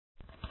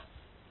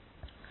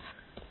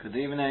Good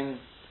evening.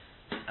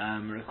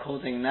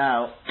 Recording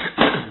now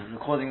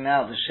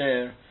the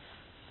share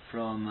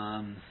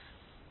from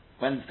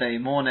Wednesday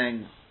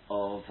morning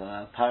of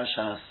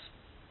Parashas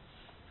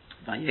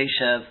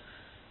Vayeshev.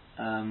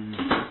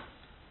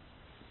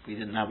 We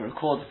didn't have a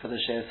recorder for the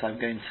share, so I'm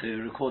going to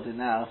record it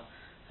now.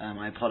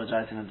 I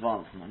apologize in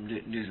advance. I'm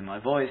losing my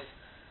voice.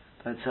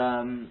 But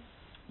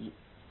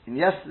in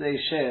yesterday's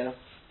share,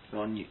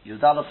 on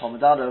Yudalef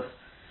Hamadalef,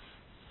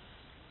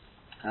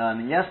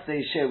 in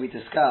yesterday's share we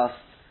discussed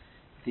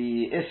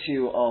the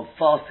issue of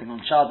fasting on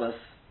Shabbos,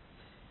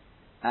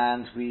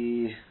 and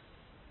we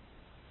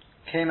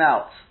came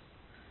out.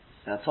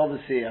 That's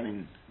obviously,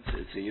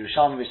 it's a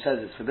Yerushalmi which says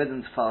it's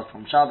forbidden to fast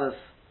on Shabbos.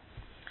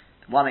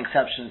 One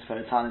exception is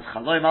for Tanis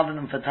Chaloim. Other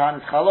than for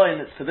Tanis Chaloim,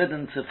 it's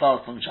forbidden to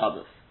fast on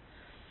Shabbos.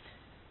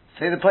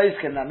 Say the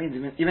poskim, that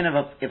means even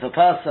if a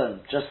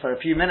person just for a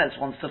few minutes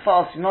wants to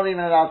fast, he's not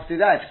even allowed to do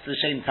that if it's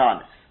l'shem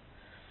Tanis.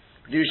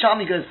 But the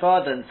Yerushalmi goes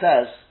further and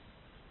says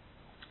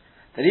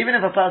that even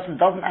if a person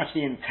doesn't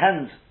actually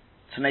intend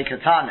to make a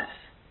Tanis,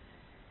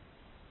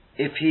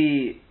 if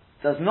he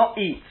does not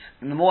eat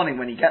in the morning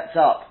when he gets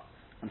up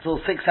until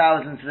 6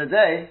 hours into the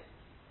day,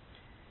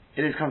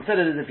 it is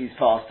considered as if he's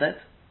fasted,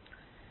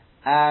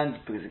 and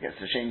because it gets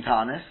to l'shem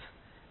Tanis,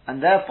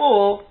 and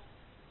therefore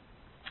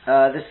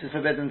this is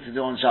forbidden to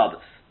do on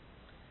Shabbos.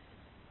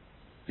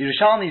 The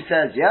Yerushalmi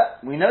says,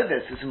 we know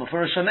this, it's a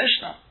Mefurish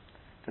Mishnah.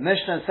 The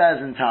Mishnah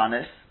says in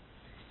Tanis,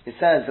 it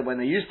says that when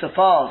they used to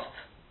fast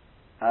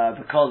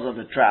because of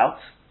a drought,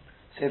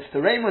 so if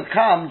the rain would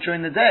come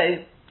during the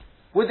day,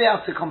 would they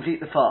have to complete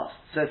the fast?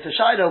 So it's a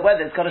shayla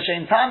whether it's got a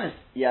shem Tanis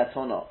yet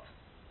or not.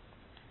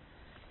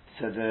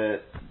 So the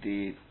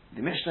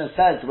Mishnah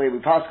says, the way we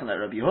pass on that,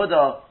 Rabbi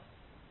Yehuda,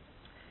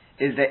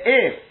 is that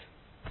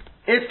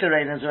if the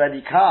rain has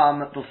already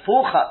come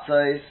before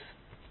Chatzos,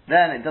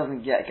 then it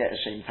doesn't get a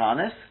shem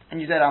Tanis,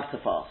 and you don't have to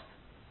fast.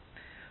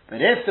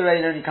 But if the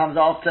rain only comes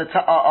after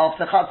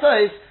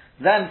Chatzos,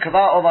 then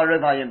Kava Ova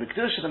Rov Hayom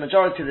B'Kedusha, the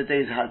majority of the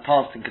days had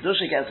passed in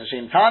Kedusha, gets a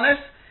shem Tanis,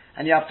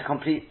 and you have to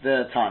complete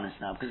the Tanis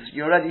now, because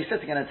you're already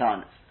sitting in a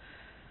Tanis.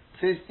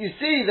 So you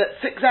see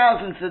that 6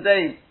 hours into the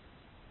day,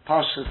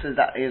 Pasha says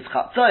that is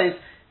Chatzos,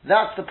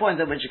 that's the point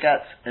at which it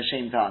gets a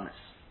shem Tanis.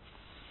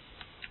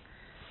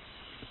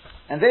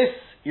 And this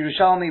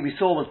Yerushalmi we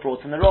saw was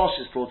brought in the Rosh,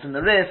 is brought in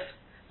the Rif.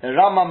 The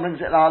Rambam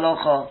brings it la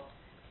halacha.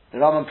 The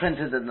Rambam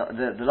printed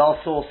the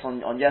last source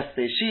on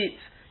yesterday's sheet.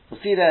 You'll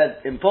see there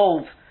in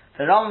bold.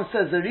 The Rambam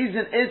says the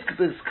reason is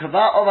because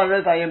Kava Ova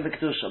Rov Hayom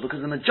B'Kedusha,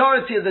 because the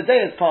majority of the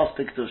day is past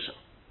B'Kedusha.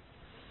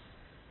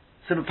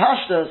 So the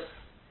Pashtus,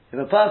 if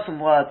a person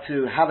were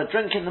to have a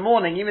drink in the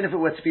morning, even if it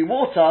were to be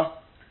water,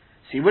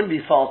 so he wouldn't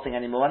be fasting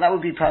anymore, and that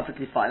would be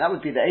perfectly fine. That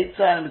would be the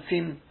Eitzah, and it would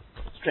seem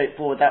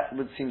straightforward. That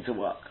would seem to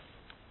work.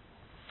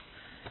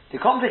 The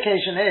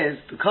complication is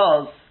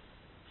because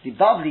the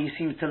Bavli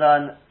seems to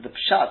learn the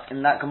Pshat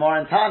in that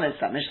Gemara in Tanis,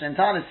 that Mishnah in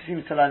Tanis,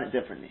 seems to learn it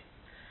differently.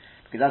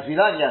 Because as we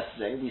learned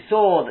yesterday, we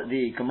saw that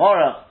the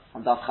Gemara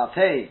on Daf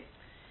Chatei,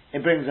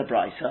 it brings a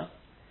Brisa,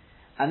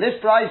 and this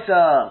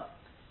Brisa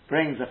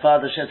brings a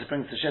further Shita,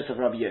 brings the Shita of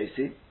Rabbi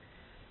Yossi.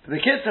 But the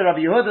Kitzur,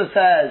 Rabbi Yehuda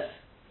says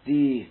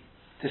the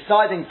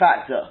deciding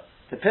factor,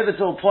 the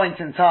pivotal point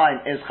in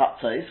time is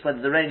Chatzos, whether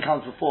the rain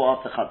comes before or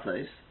after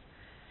Chatzos.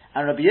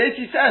 And Rabbi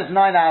Yossi says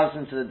 9 hours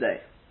into the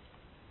day.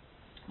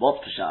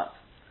 What's Peshat?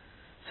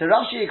 So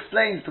Rashi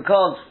explains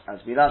because, as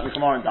we learned the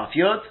Gemara in Daf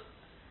Yud,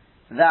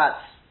 that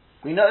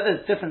we know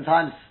there's different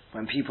times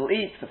when people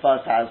eat. The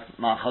first has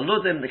Ma'achal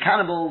Ludim, the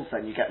cannibals,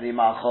 and you get the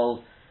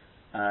Ma'achal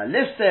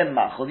Listim,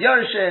 Ma'achal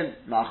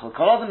Yorishim, Ma'achal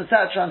Kolodim,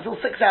 etc., until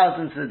 6 hours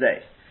into the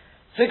day.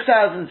 6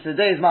 hours into the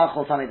day is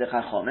Ma'achal Tanei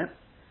Chachomim.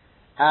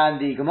 And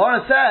the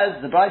Gemara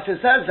says, the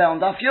Brisa says there on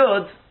Daf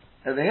Yud,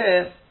 over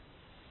here,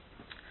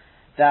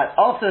 that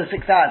after the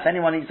 6 hours, if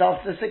anyone eats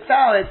after the 6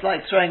 hours, it's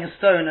like throwing a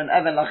stone, and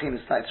Even Lachim,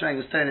 it's like throwing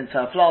a stone into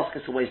a flask,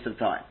 it's a waste of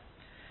time.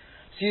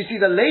 So you see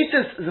the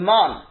latest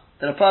Zaman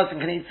that a person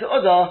can eat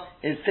Su'udah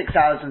is 6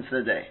 hours into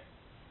the day.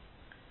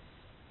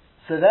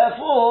 So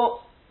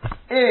therefore,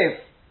 if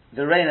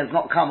the rain has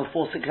not come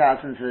before 6 hours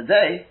into the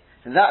day,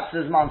 that's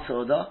the Zman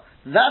Su'udah,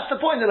 that's the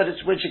point at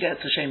which it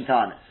gets to Shem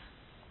Tanis.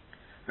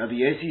 Rabbi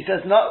Yossi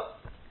says no.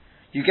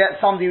 You get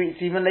somebody who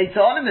eats even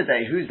later on in the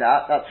day. Who's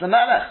that? That's the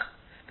Melech.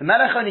 The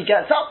Melech only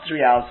gets up 3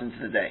 hours into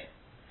the day.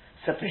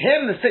 So for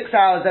him, the 6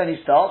 hours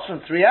only starts from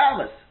 3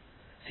 hours.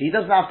 So he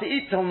doesn't have to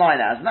eat till 9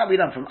 hours. And that we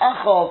learn from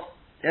Achov,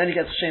 he only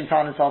gets Shem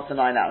Tanis after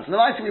 9 hours. And the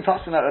night we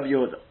pass on that Rabbi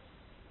Yehuda.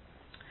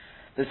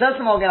 The says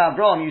the Magen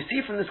Avraham, you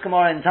see from this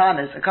Gemara in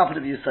Tanis a couple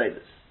of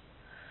Yesodis.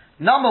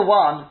 Number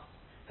one,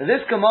 that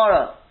this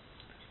Gemara,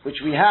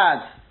 which we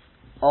had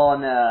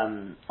on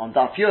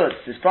Daf Yud,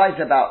 this price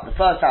about the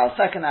first hour,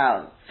 second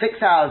hour,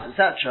 6 hours,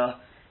 etc.,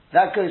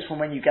 that goes from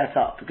when you get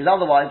up. Because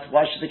otherwise,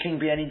 why should the king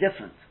be any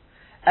different?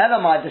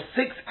 Elamai, the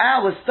 6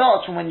 hours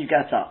starts from when you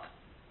get up.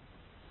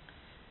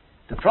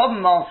 The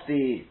problem, asks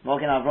the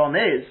Magen Avraham,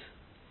 is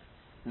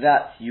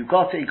that you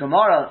got a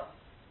Gemara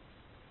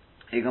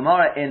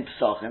in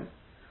Pesachim,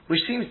 which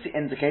seems to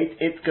indicate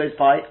it goes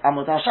by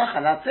Amud HaShachar,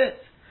 and that's it.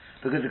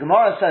 Because the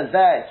Gemara says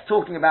there, it's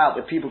talking about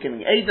with people giving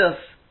Eidos,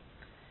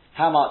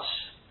 how much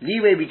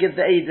leeway we give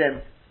the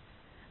Eidim.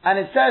 And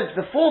it says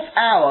the fourth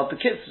hour, the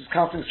kids is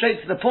cutting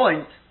straight to the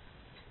point.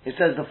 It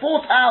says the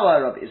fourth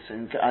hour, I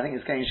think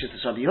it's going to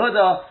Rabbi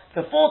Yehuda,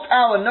 the fourth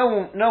hour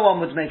no one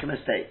would make a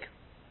mistake.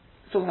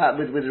 It's talking about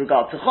with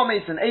regard to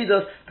Chometz and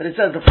Eidos, but it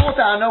says the fourth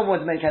hour no one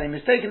would make any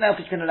mistake, and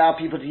therefore you can allow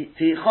people to eat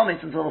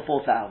Chometz until the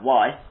fourth hour.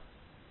 Why?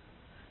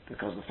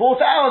 Because the fourth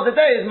hour of the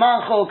day is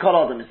Ma'achol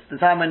Kol Adam. It's the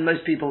time when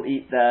most people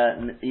eat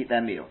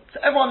their meal. So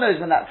everyone knows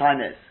when that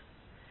time is.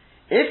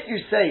 If you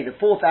say the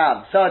fourth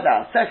hour, the third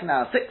hour, second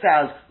hour, 6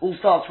 hours, all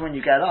starts when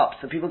you get up,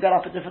 so people get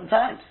up at different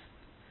times.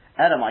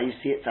 Elamai, you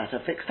see it's at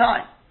a fixed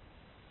time.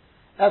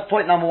 That's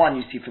point number one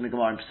you see from the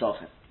Gemara in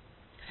Pesachim.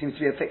 It seems to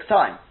be a fixed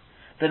time.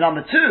 But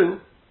number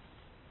two,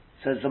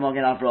 says the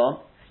Magen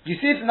Avraham, you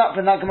see from that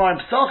Gemara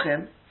in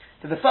Pesachim,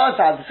 that the first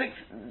hour,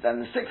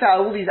 the sixth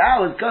hour, all these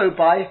hours go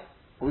by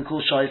what we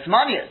call Shoyes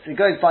Manias. It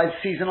goes by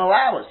seasonal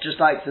hours, just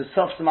like the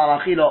Sof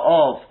Semal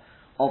Achila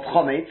of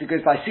Chometz, it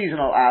goes by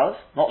seasonal hours,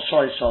 not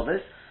Shoyes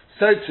Shabbos.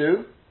 So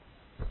too,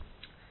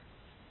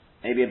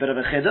 maybe a bit of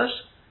a Chiddush,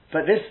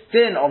 but this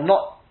din of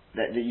not,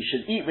 that you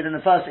should eat within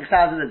the first 6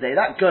 hours of the day,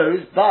 that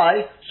goes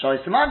by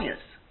Shoyes Manias.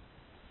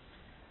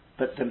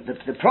 But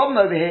the problem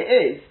over here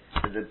is,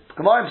 that the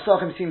Gemara in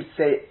Pesachim seems to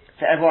say,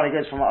 for everyone it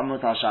goes from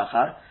Amud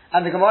HaShachar,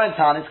 and the Gemara in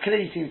Tanis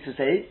clearly seems to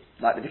say,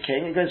 like with the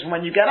king, it goes from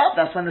when you get up,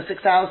 that's when the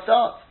 6 hours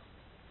starts.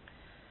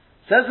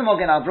 Says the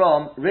Magen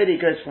Avraham, really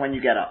it goes from when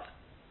you get up.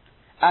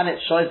 And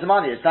it's Shoyes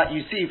Manias, that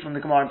you see from the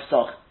Gemara in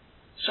Pesachim.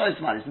 Shoyes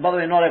Manias. And by the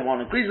way, not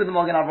everyone agrees with the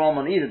Magen Avraham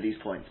on either of these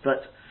points,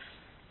 but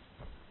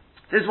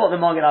this is what the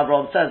Magen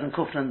Avraham says in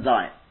Kuflan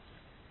Zayin.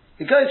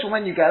 It goes from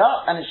when you get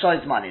up, and it's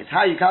Shoyes Manias.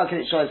 How you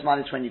calculate Shoyes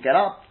Manias when you get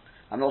up,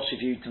 I'm not sure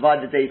if you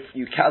divide the day,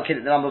 you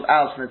calculate the number of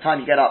hours from the time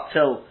you get up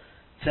till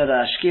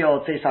Shkia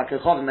or Teisak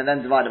Echovim and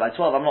then divide it by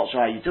 12. I'm not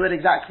sure how you do it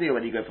exactly, or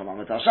whether you go from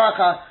Amud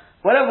HaShachar.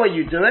 Whatever way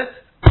you do it,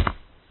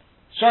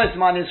 Shoyes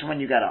Manias from when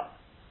you get up.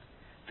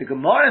 The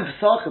Gemara in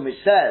Pesachim which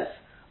says,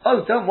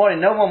 oh, don't worry,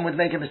 no one would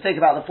make a mistake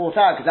about the fourth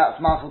hour because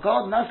that's Ma'achol Kol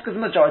Adam, that's because the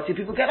majority of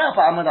people get up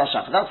at Amud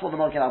HaShachar. That's what the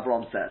Magen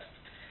Avraham says.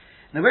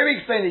 And the way we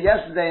explained it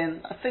yesterday,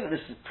 and I think this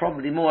is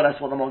probably more or less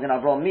what the Magen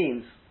Avraham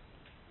means,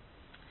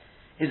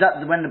 is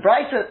that when the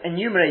Braita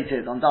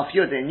enumerated on Daf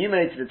Yud, they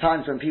enumerated the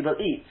times when people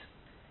eat,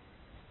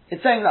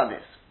 it's saying like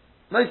this.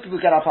 Most people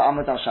get up at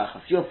Amud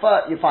HaShachar. So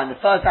you find the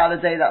first hour of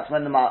the day, that's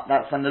when the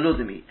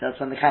Ludim eat, that's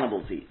when the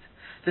cannibals eat.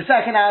 The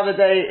second hour of the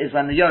day is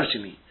when the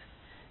Yoshim eat.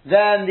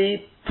 Then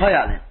the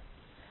Poyalim.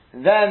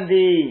 Then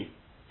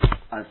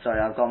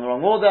I've gone the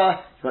wrong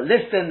order. You've got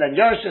Listim, then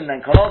Yoshim,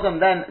 then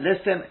Kolodom, then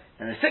Listim.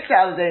 And the 6th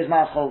hour of the day is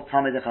Ma'achol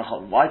Talmidei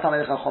Chacham. Why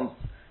Talmidei Chacham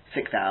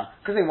 6th hour?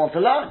 Because they want to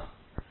learn.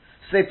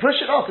 So they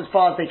push it off as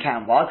far as they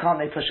can. Why can't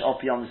they push it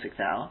off beyond the 6th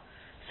hour?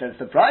 Says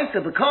the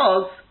Braita,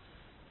 because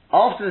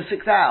after the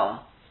 6th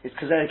hour, it's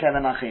Kazeri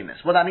Kevan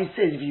Achimis. What that means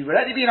is, if you've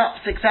already been up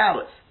for 6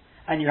 hours,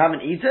 and you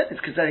haven't eaten, it's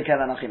Kazeri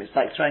Kevan Achimis. It's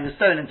like throwing a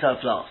stone into a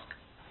flask.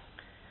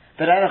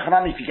 But then a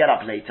Chanami, if you get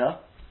up later,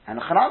 and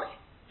a Chanami,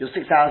 your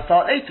 6 hours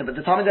start later. But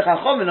the Talmidei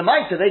Chacham in the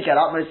Maita, they get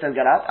up, most of them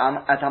get up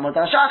at Amud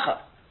HaShachar,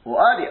 or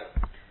earlier.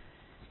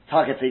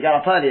 Target, so you get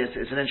up earlier,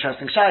 it's an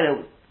interesting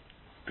shayla.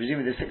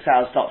 Presumably the 6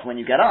 hours starts when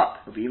you get up.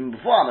 It'll be even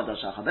before Amud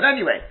HaShachar. But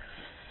anyway,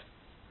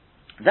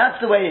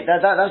 that's the way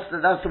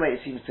it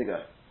seems to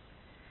go.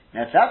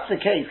 Now, if that's the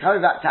case,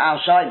 coming back to our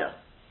shayla,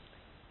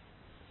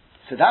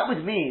 so that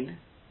would mean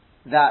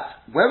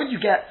that when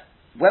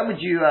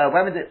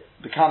would it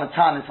become a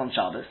Tanis on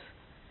Shabbos?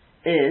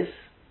 Is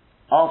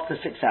after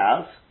 6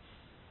 hours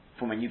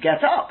from when you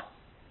get up.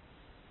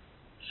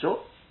 Sure?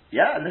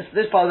 Yeah, and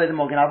this by the way the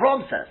Magen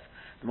Avraham says.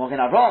 The Magen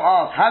Avraham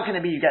asks, how can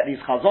it be you get these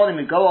chazonim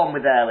who go on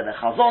with their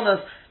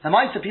chazonas? The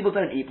Maisa people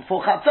don't eat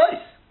before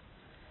chatzos.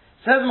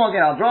 Says the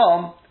Magen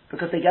Avraham,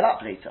 because they get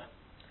up later.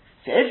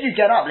 So if you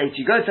get up later,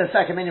 you go to a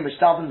second minyan which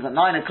starts at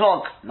 9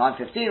 o'clock,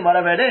 9:15,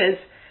 whatever it is,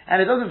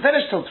 and it doesn't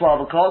finish till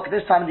 12 o'clock,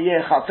 this time of the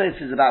year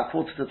chatzos is about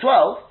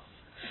 11:45.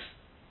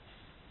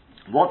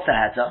 What's the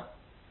heter?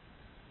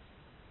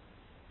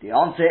 The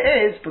answer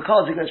is,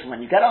 because it goes from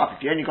when you get up.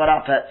 If you only got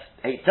up at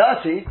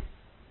 8:30,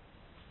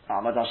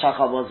 Amud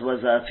HaShachar was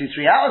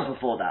 2-3 hours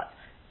before that.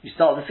 You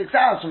start the 6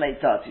 hours from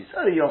 8:30,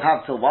 so you'll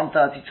have till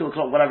 1:30, 2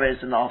 o'clock, whatever it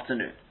is in the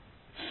afternoon.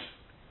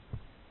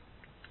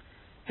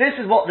 This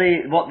is what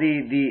the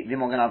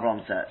Magen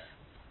Avraham says.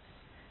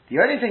 The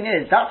only thing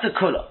is, that's a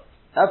kula.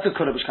 That's a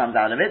kula which comes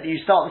out of it. You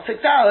start the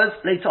 6 hours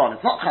later on.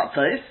 It's not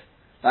chatzos,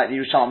 like the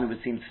Yerushalmi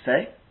would seem to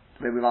say,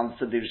 the way we've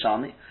understood the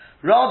Yerushalmi.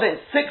 Rather,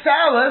 it's 6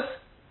 hours,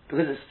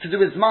 because it's to do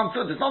with Zman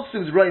Su'udah. It's not to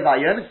do with Roi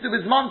Vayom, it's to do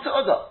with Zman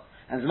Su'udah.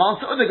 And Zman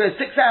Su'udah goes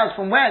 6 hours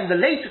from when the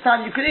latest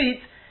time you could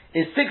eat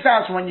is 6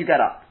 hours from when you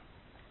get up.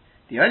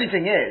 The only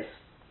thing is,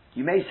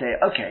 you may say,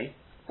 okay,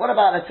 what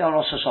about, let's say, on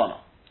Rosh Hashanah?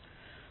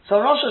 So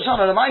on Rosh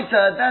Hashanah, the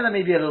Maita, there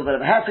may be a little bit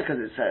of a heter,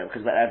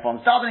 because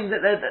everyone's davening.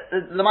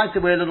 The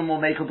Maita, we're a little more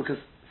makel, because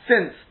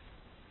since,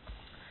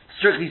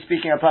 strictly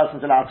speaking, a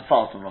person's allowed to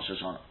fast on Rosh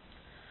Hashanah.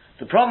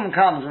 The problem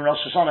comes when Rosh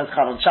Hashanah is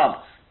Chal on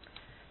Shabbos.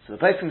 So the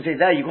person can say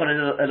there, you've got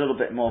a little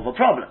bit more of a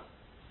problem.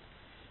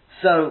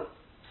 So,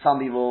 some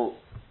people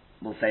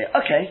will say,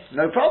 okay,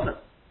 no problem.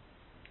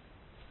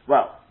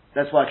 Well,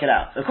 let's work it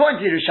out. According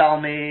to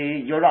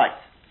Yerushalmi, you're right.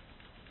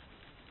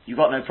 You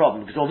got no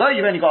problem. Because although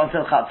you've only got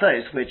until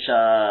Chatzos, which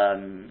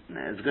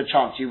there's a good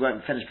chance you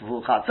won't finish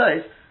before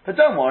Chatzos, but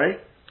don't worry,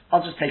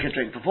 I'll just take a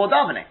drink before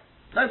davening.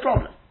 No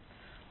problem.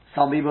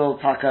 Some people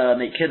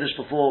make Kiddush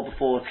before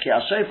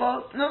Tkiyah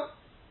Shofar. No.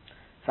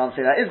 Some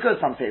say that is good,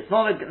 some say it's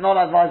not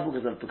advisable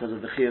because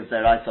of the Chiyuv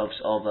Deraisa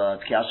of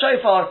Tkiyah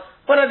Shofar.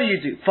 Whatever you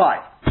do,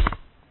 fine.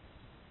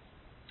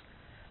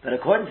 But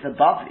according to the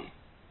Bavli,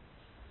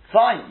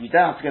 fine, you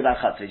don't have to go back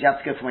Chatzos. You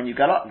have to go from when you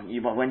get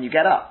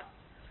up.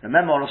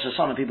 Remember, on Rosh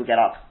Hashanah, people get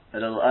up a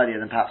little earlier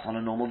than perhaps on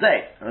a normal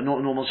day, or a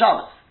normal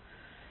Shabbos.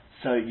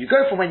 So you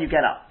go from when you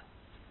get up.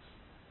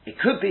 It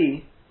could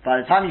be,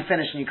 by the time you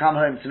finish and you come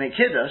home to make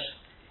Kiddush,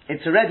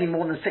 it's already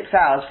more than 6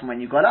 hours from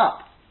when you got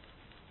up.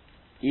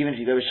 Even if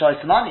you go with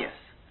Shai Samanias.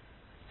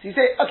 So you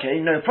say, okay,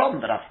 no problem,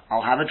 but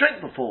I'll have a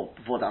drink before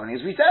davening.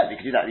 As we said, you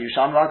could do that with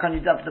Yerushalmi, why can't you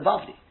do that for the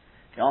Bavli?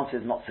 The answer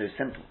is not so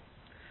simple.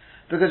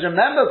 Because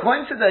remember,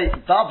 according to the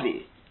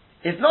Bavli,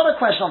 it's not a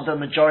question of the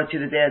majority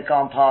of the day has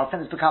gone past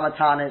and it's become a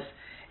tanis.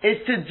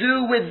 It's to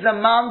do with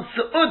Zaman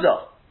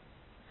Su'udah.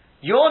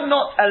 You're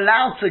not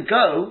allowed to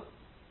go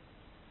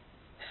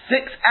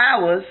 6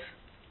 hours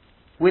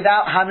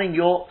without having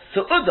your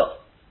Su'udah.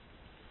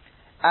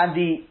 And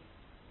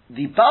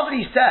the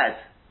Bavli said,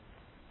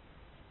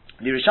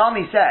 the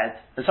Yerushalmi said,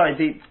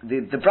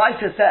 the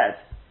Braita said,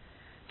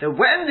 that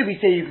when do we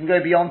say you can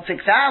go beyond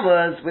 6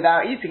 hours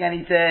without eating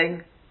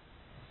anything?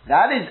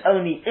 That is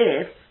only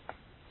if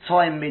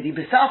Toim Midi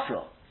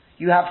B'Safra.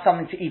 You have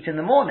something to eat in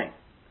the morning.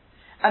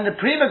 And the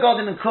Pri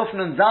Megadim in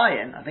Kufn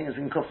Zion, I think it's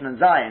in Kufn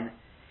Zion,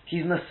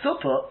 he's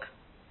Mesupuk,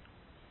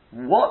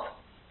 what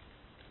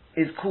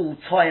is called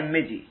Toim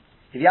Midi.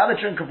 If you have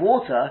a drink of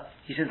water,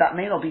 he says that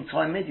may not be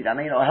Toim Midi, that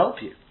may not help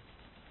you.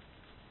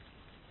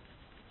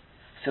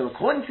 So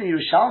according to the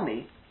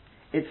Yerushalmi,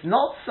 it's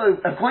not so,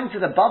 according to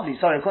the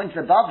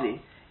Bavli,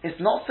 it's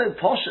not so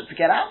posh to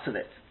get out of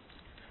it.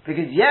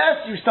 Because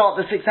yes, you start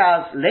the 6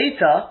 hours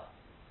later,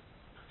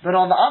 but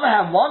on the other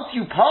hand, once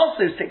you pass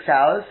those 6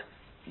 hours,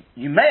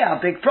 you may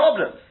have big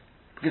problems.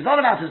 Because it's not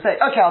a matter of saying,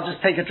 okay, I'll just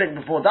take a drink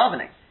before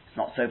davening. It's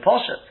not so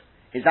posh.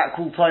 Is that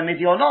called Toy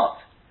Midi or not?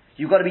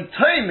 You've got to be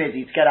Toy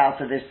Midi to get out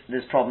of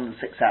this problem in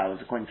 6 hours,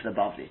 according to the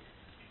Bavli.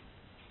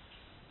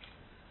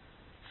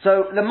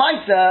 So, the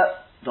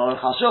Maisa, the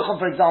Aruch HaShulchan,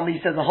 for example, he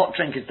says a hot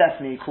drink is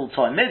definitely called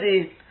Toy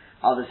Midi.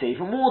 Others say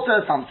even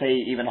water, some say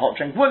even hot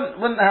drink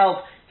wouldn't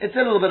help. It's a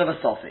little bit of a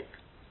sophic.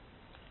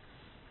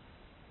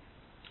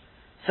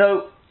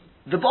 So,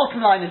 the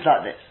bottom line is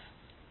like this.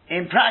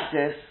 In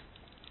practice,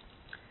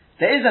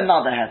 there is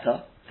another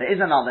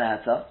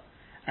heter,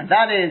 and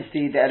that is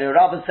the Eliyah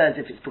Rabbah says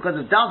if it's because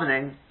of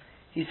davening,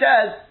 he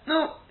says,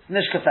 no, it's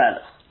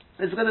nishkafelech.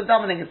 It's because of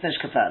davening, it's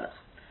nishkafelech.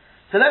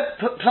 So let's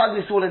plug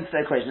this all into the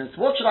equation.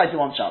 So what should I do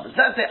on Shabbos?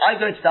 Let's say I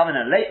go to daven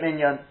in a late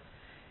minyan,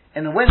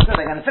 in the winter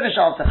they're going to finish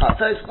after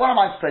Chatzos, what am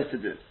I supposed to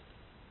do?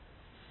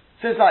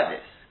 So it's like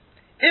this.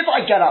 If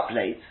I get up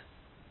late,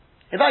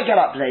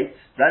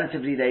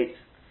 relatively late,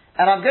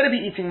 and I'm going to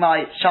be eating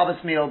my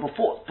Shabbos meal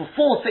before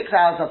 6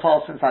 hours have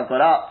passed since I've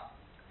got up,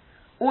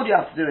 all you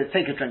have to do is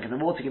take a drink of the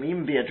water. It can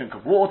even be a drink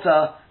of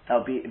water. That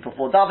would be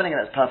before davening,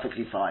 and that's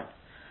perfectly fine.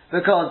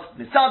 Because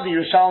Mitzad the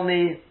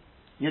Yerushalmi,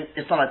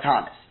 it's not a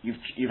tanis.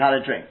 You've had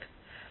a drink.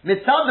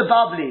 Mitzad the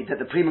Bavli, that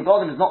the Pri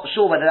Megadim is not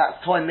sure whether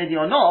that's Toy Midi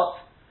or not,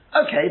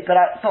 okay, but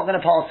it's not going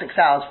to pass 6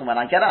 hours from when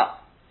I get up.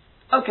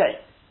 Okay.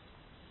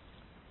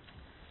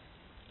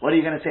 What are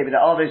you going to say with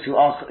that? Oh, those who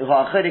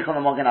are Chedik on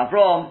the Mogen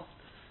Avrom,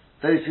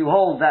 those who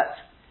hold that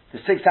the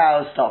 6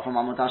 hours start from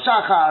Amud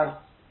HaShachar,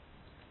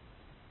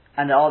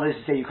 and there are those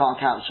who say you can't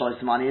count Shoy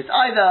Samanias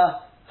either.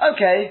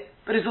 Okay,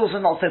 but it's also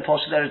not so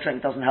posh that a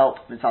drink doesn't help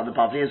Mitzad the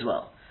Bavli as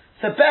well.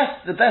 So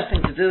the best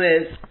thing to do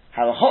is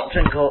have a hot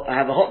drink,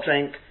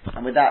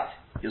 and with that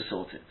you're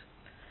sorted.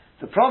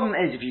 The problem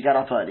is if you get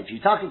up early. If you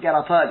get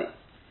up early,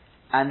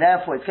 and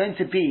therefore it's going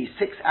to be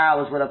 6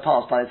 hours would have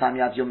passed by the time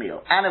you have your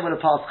meal, and it would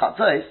have passed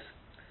Chatzos.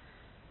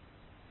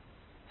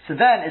 So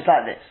then it's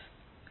like this.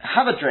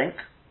 Have a drink.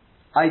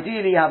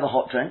 Ideally have a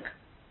hot drink,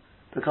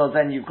 because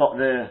then you've got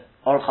the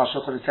Aruch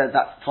HaShulchan who says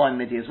that's Toim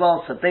Midi as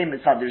well. So Bein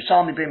Mitzad the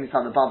Yerushalmi, Bein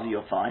Mitzad the Bavli,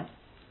 you're fine.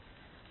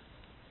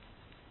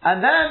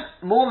 And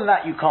then, more than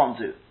that you can't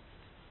do.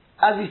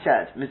 As we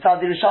said,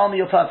 Mitzad the Yerushalmi,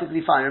 you're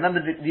perfectly fine.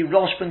 Remember, the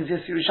Rosh brings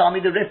this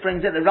Yerushalmi, the Rif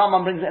brings it, the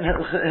Rambam brings it in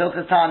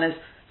Hilchos Tanis.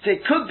 So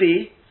it could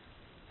be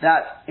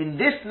that in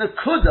this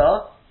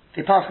Nakuda,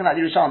 they pass on that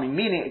Yerushalmi,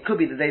 meaning it could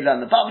be that they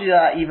learn the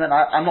Bavli even,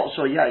 I'm not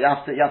sure, you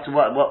have to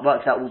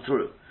work that all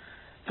through.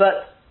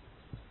 But,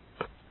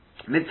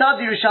 Mitzad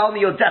the Yerushalmi,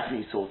 you're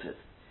definitely sorted.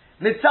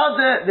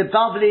 Mitzad the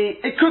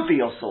Bavli, it could be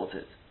you're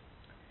sorted.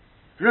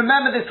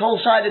 Remember this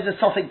whole shayla is a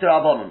Sofik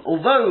D'Rabbanan.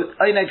 Although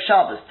Oneg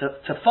Shabbos,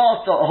 to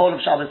fast a whole of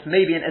Shabbos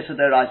may be an Issa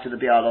D'Oraisa, the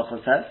Biur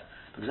Halacha says,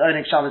 because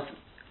Oneg Shabbos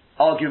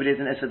arguably is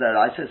an Issa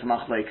D'Oraisa, it's a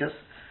Machlokes.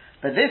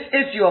 But this,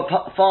 if you are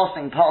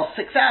fasting past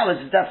 6 hours,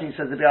 it definitely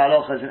says the Biur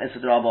Halacha is an Issa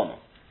D'Rabbanan.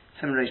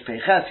 Simon Reish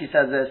Peiches, he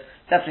says this,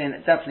 definitely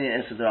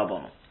an Issa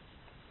D'Rabbanan.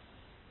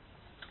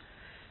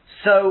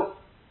 So,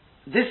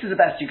 this is the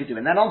best you could do.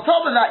 And then on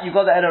top of that, you've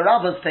got the Eder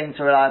Rabbah's thing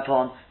to rely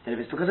upon, that if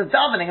it's because of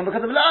davening and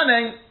because of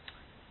learning,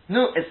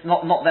 no, it's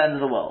not the end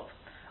of the world.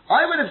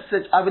 I would like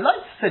to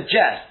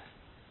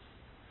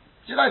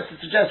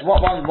suggest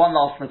one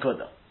last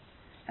nakuda.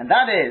 And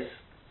that is,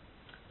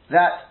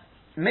 that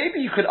maybe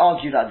you could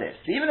argue like this.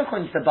 Even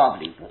according to the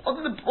Bavli,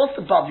 what's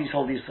the Bavli's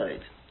whole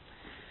yesod?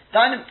 The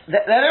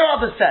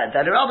Eder says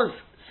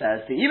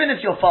that even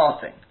if you're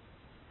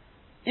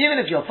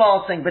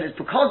fasting, but it's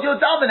because you're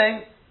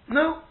davening,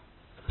 no,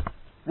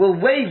 we'll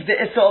waive the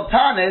Issa of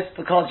Tanis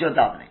because you're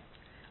davening.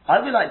 I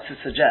would like to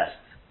suggest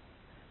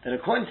that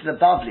according to the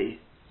Bavli,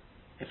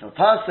 if a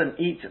person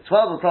eats at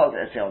 12 o'clock,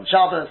 let's say on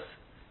Shabbos,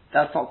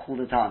 that's not called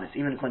a Tanis,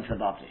 even according to the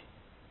Bavli.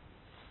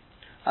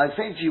 I'll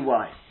explain to you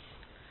why.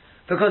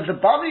 Because the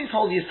Bavli's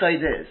whole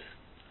yesod is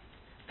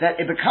that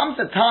it becomes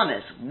a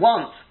Tanis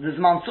once the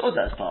Zman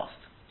Su'udah has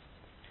passed.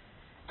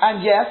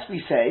 And yes,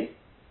 we say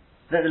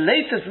that the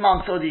latest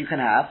Zman Su'udah you can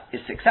have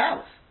is 6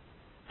 hours.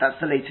 That's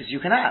the latest you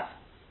can have.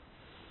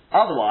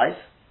 Otherwise,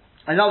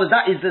 I know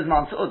that is the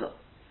Zman Su'udah.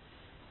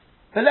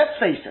 But let's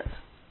face it,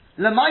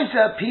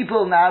 Lemaisa,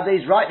 people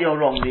nowadays, rightly or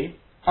wrongly,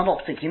 are not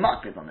particularly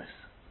makpid on this.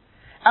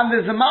 And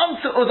the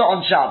Zman Su'udah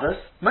on Shabbos,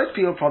 most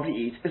people probably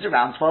eat, is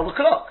around 12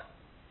 o'clock.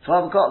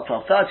 12 o'clock,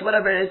 12:30,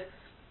 whatever it is.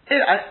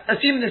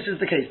 Assuming this is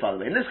the case, by the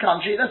way. In this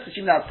country, let's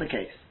assume that's the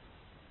case.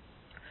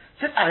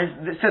 So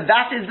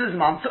that is the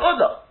Zman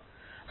Su'udah.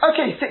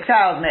 Okay, 6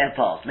 hours may have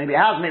passed. Maybe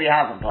it has, maybe it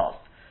hasn't passed.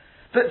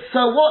 But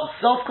so what?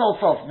 Sof kol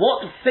sof.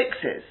 What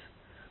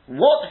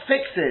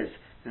fixes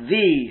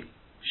the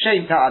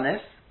Shem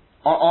Ta'anis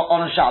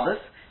on a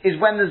Shabbos is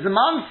when the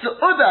Zman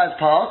Su'udah has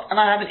passed and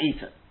I haven't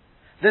eaten.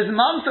 The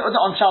Zman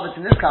Su'udah on Shabbos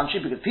in this country,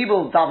 because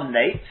people daven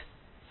late,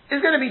 is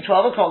going to be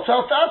 12 o'clock,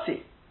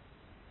 12:30.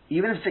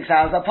 Even if 6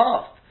 hours are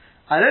passed.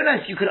 I don't know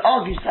if you could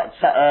argue such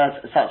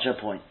a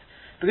point.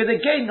 Because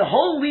again, the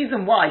whole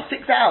reason why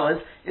 6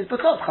 hours is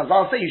because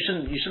Chazal say you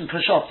shouldn't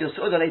push off your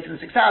Su'udah later than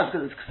 6 hours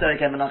because it's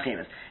K'serik and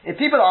Menachimis. If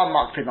people aren't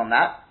makpid on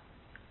that,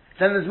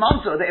 then the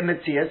Zman Su'udah in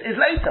Mitzias is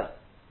later.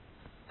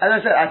 As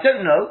I said, I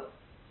don't know.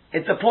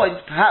 It's a point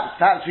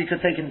perhaps we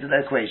could take into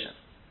the equation.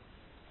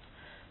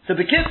 So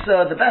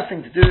B'kitzur, the best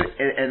thing to do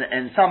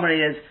in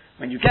summary is,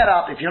 when you get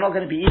up, if you're not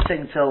going to be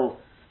eating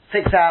till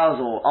 6 hours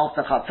or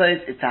after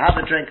Chatzos, is to have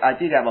a drink,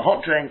 ideally have a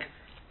hot drink.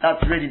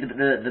 That's really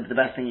the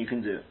best thing you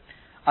can do.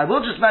 I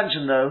will just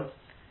mention though,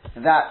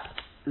 that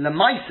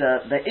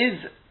Lemaisa, there is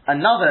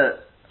another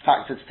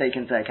factor to take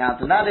into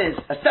account, and that is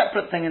a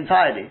separate thing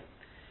entirely.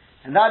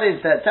 And that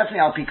is that definitely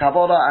Al Pi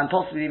Kabbalah, and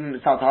possibly even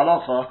Mitzvah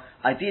Halacha,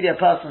 ideally a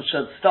person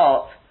should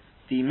start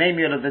the main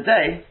meal of the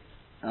day,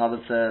 in other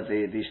words,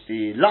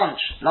 the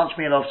lunch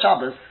meal of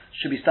Shabbos,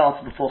 should be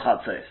started before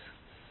Chatzos.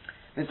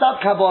 Mitzvah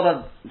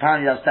Kabbalah,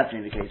 apparently that's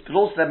definitely the case. But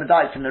also the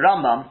Medayik from the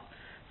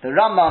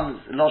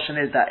Rambam's lotion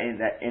is that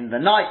in the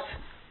night,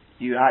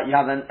 you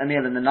have a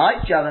meal in the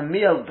night, you have a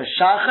meal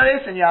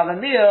b'shacharis, and you have a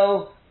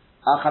meal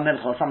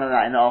achamilcha, or something like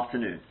that in the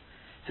afternoon.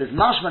 So it's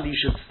mashman, you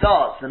should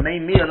start the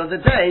main meal of the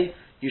day,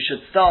 you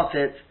should start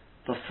it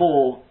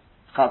before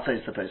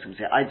Chatzos, the person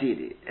say,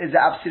 ideally. Is it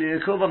absolutely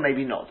a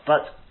maybe not.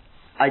 But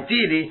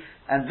ideally,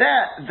 and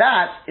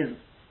that is,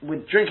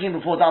 with drinking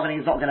before davening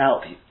is not going to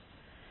help you.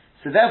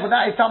 So therefore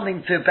that is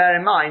something to bear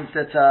in mind,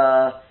 that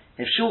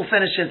if shul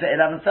finishes at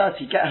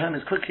 11:30, get home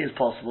as quickly as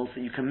possible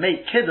so you can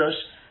make kiddush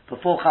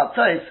before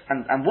Chatzos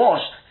and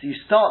wash, so you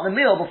start the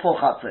meal before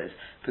Chatzos.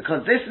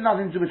 Because this is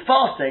nothing to do with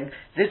fasting,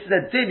 this is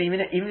a din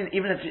even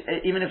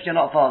if you're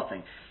not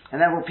fasting. And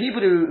therefore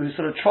people who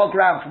sort of trog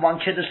around from one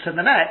kiddush to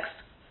the next,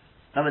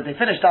 in other words, they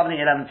finish davening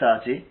at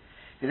 11:30,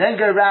 they then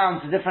go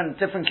round to different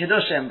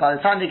kiddushim, by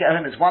the time they get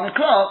home it's 1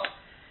 o'clock.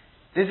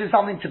 This is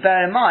something to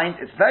bear in mind.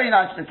 It's very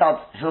nice inside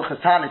Hilchos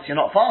Tanis, you're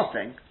not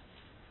fasting,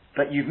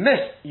 but you've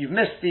missed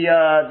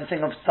the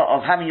thing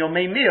of having your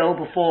main meal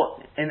before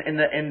in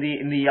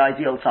the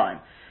ideal time,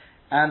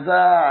 and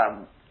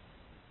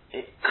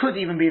it could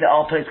even be that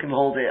our place can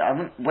hold it.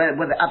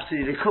 Whether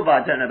absolutely Ikuba,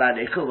 I don't know about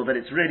the Ikuba, but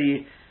it's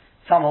really,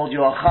 some hold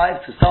you are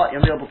chayiv to start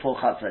your meal before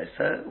Chatzos.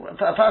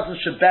 So a person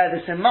should bear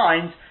this in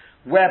mind,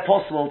 where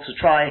possible, to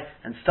try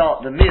and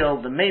start the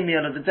main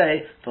meal of the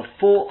day,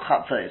 before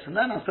Chatzos. And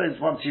then I suppose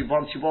once you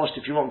washed,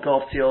 if you want,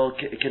 go off to your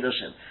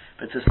Kiddushin.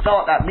 But to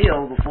start that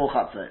meal before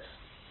Chatzos.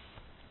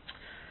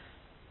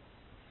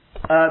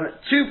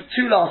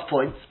 Two last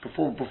points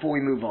before we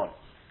move on.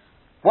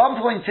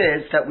 One point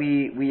is that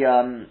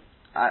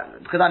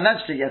because I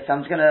mentioned it yesterday,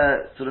 I'm just going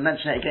to sort of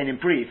mention it again in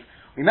brief.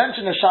 We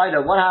mentioned a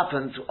Shaila, what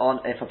happens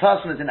if a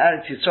person is in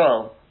Eretz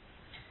Yisrael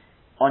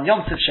on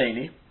Yom Tov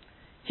Sheni.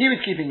 He was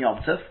keeping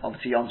Yom Tov,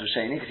 obviously Yom Tov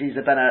Sheni, because he's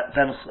a Ben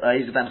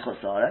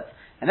Chutz La'aretz,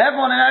 and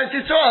everyone in Eretz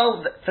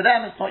Yisrael, for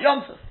them, it's not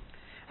Yom Tov.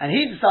 And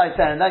he decides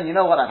then and then, you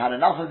know what, I've had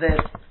enough of this.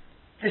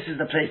 This is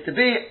the place to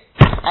be.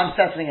 I'm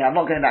settling here. I'm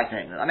not going back to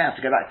England. I may have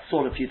to go back to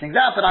sort a few things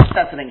out, but I'm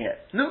settling here.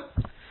 No.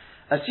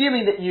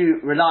 assuming that you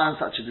rely on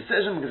such a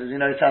decision, because as you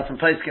know, certain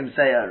poskim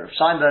say, Rav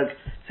Scheinberg,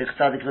 Zich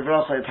Tzadik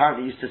Levracha,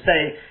 apparently used to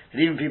say that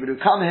even people who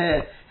come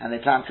here and they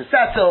plan to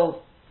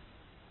settle,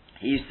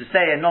 he used to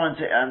say,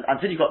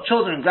 until you've got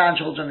children and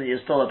grandchildren, that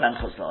you're still a ben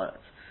chutz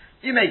la'aretz.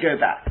 You may go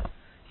back.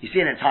 You've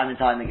seen it time and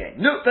time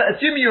again. No, but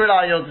assuming you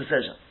rely on your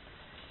decision,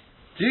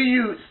 do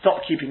you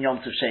stop keeping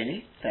Yom Tov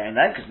Sheni there and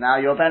then, because now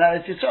you're ben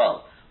Eretz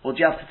Yisrael, or do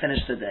you have to finish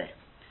the day?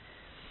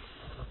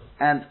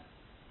 And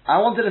I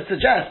wanted to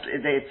suggest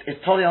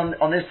it's totally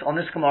on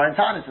this Gemara in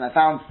Tanis, and I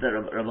found that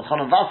Rabbi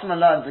Chanan Wasserman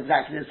learns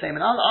exactly the same,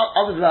 and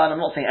others learn.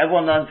 I'm not saying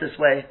everyone learns this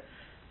way,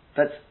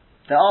 but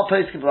there are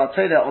poskim who are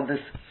told on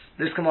this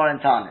Gemara in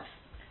Tanis,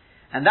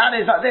 and that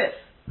is like this: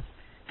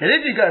 that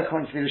if you go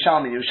according to the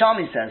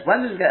Yerushalmi says,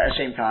 when does it get a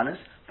Shem Tanis?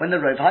 When the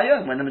Rov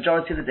Hayom, when the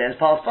majority of the day has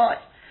passed by.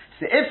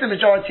 So if the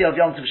majority of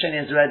Yom Tov Sheni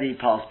has already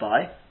passed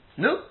by,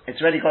 no, it's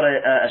already got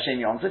a Shem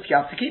Yom Tov. You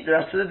have to keep the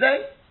rest of the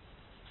day.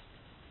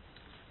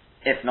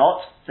 If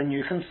not, then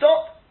you can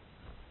stop.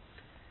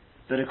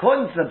 But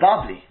according to the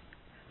Bavli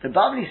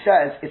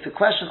says it's a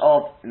question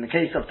of, in the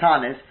case of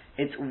Tanis,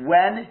 it's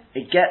when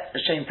it gets a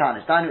Shem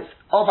Tanis. It's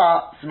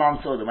Ova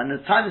Zman Su'udah. When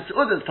the time of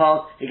Su'udah has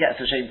passed, it gets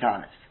a Shem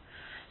Tanis.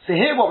 So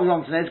here what we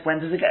want to know is,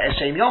 when does it get a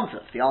Shem Yom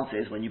Tov? The answer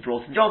is when you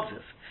brought in Yom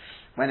Tov.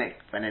 When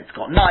it's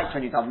got night,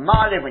 when you've done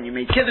Ma'alev, when you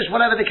made Kiddush,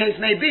 whatever the case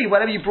may be,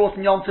 whatever you brought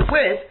in Yom Tov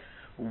with,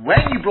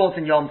 when you brought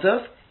in Yom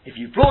Tov, if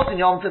you brought in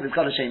Yom Tov, it's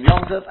got a Shem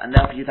Yom Tov, and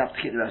therefore you'd have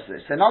to keep the rest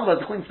of it. So in other words,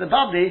 according to the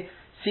Bavli,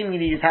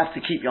 seemingly you'd have to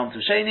keep Yom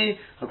Tov Sheni.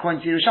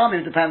 According to Yerushalmi,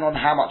 it would depend on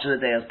how much of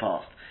the day has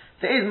passed.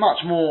 There is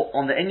much more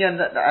on the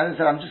Inyan, as I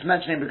said, I'm just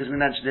mentioning because we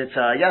mentioned it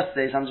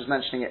yesterday, so I'm just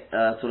mentioning it,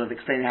 sort of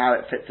explaining how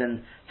it fits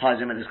in,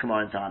 ties in with this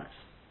Gemara in Tanis.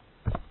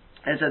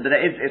 And so, but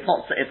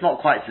it's not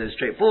quite so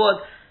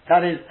straightforward.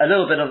 That is a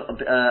little bit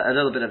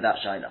of that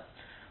shayla.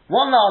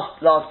 One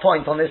last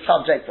point on this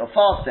subject of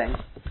fasting.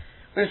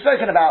 We've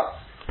spoken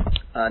about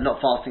not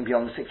fasting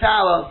beyond the 6th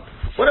hour.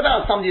 What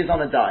about somebody who's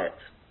on a diet?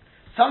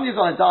 Somebody who's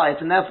on a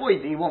diet and therefore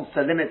he wants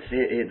to limit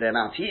the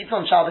amount he eats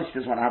on Shabbos. He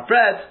doesn't want to have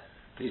bread,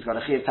 but he's got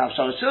a chiyuv to have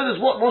shalosh seudos.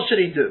 What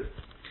should he do?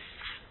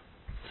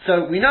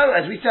 So we know,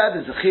 as we said,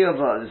 there's a chiyuv,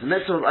 there's a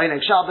mitzvah of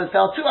Einik Shabbos.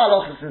 There are two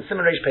halachas in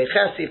Siman Reish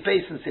Peiches, Sif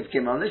Beis and Sif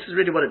Gimel, and this is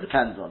really what it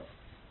depends on.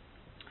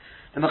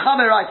 The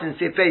Mechaber writes in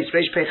Sif Beis,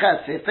 Reish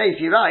Peiches, Sif Beis,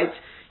 he writes,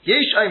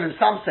 Yesh Oim, and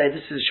some say,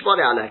 this is Shvori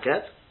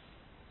Aleket,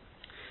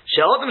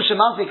 She'odem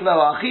Shemazik Lo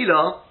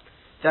Achila,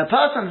 the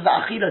person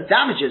that Achila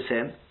damages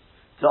him,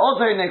 the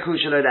Ozo Neku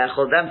Shelo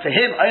Lechol, then for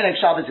him, Einik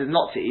Shabbos is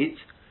not to eat,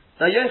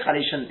 the Yochel,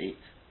 he shouldn't eat.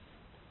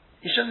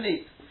 He shouldn't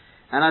eat.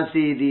 And as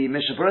the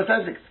Mishnah Berurah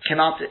says, it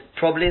cannot,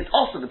 probably it's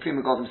also, the Pri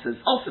Megadim says,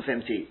 also for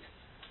him to eat.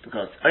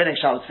 Because Einik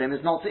Shabbos for him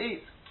is not to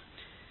eat.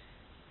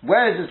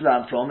 Where is this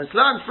learned from? It's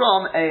learned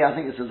from I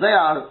think it's a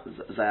Zayar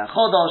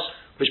Chodosh,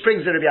 which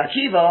brings the Rabbi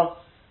Akiva,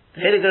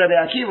 the Heilige Rabbi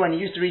Akiva, when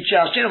he used to read Shir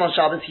Hashirim on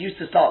Shabbos, he used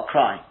to start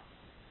crying.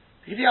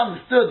 Because he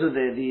understood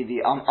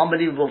the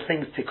unbelievable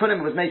things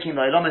Tikkunim was making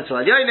by Elomet to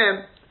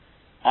Alyonim,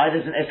 either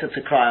there's an effort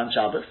to cry on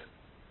Shabbos.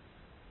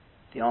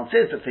 The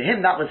answer is that for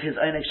him that was his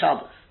Einik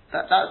Shabbos.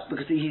 That's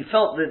because he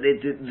felt that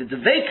the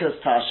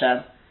Dveikus to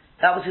Hashem,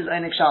 that was his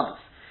Einik Shabbos.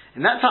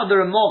 And that's how the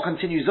Ramah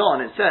continues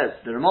on. It says,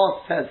 the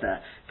Ramah says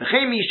there,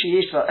 somebody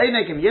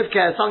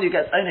who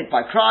gets Einik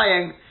by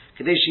crying,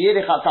 in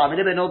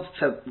order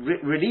to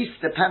release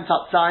the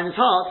pent-up tsar in his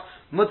heart,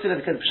 mutzah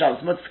to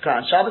cry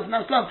on Shabbos, and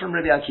that's learned from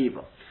Rabbi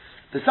Akiva.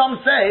 But some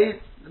say,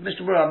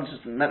 Mishnah Berurah, I'm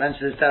just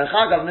mentioning this,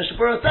 Mishnah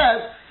Berurah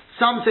says,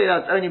 some say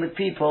that's only with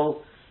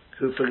people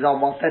who, for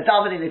example, once they're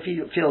davening, they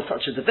feel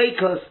such a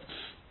dveikus,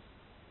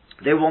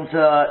 they want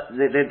to,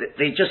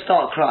 they just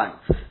start crying.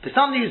 But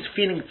somebody who's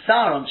feeling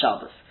tsar on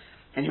Shabbos,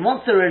 and he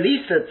wants to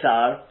release the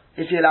tsar,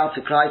 is he allowed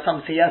to cry?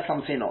 Some say yes,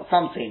 some say not.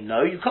 Some say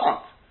no, you can't.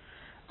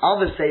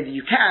 Others say that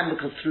you can,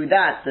 because through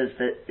that,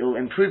 it will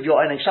improve your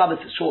Einik Shabbos,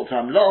 it's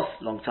short-term loss,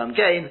 long-term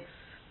gain.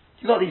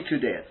 You've got these two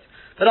days.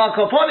 But our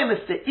Koponim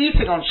is the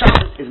eating on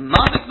Shabbos is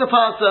mazik the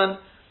person,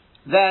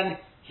 then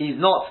he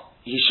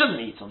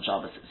shouldn't eat on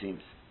Shabbos, it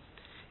seems.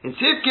 In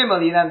Sif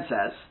Gimel, he then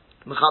says,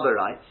 the Mechaber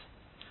writes,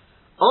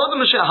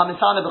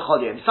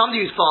 somebody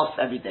who's fast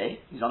every day,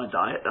 he's on a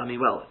diet. I mean,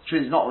 well, it's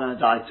true he's not on a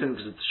diet soon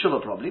because it's sugar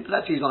probably, but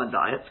let's say he's on a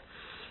diet.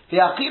 And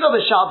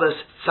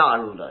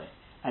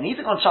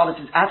eating on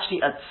Shabbos is actually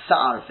a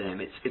tsar for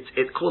him.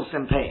 It causes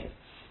him pain.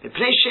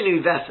 Because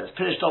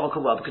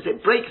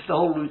it breaks the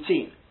whole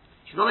routine.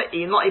 He's not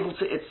able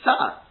to, it's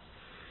tsar.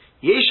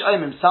 Yesh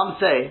Omim, some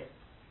say,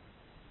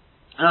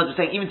 and I was just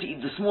saying, even to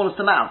eat the smallest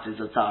amount is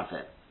a tsar for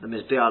him. The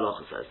Mizbeah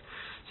Halacha says.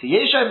 So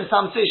Yeshav and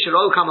some say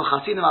Shiro Kama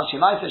Chasidim al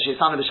Shemai says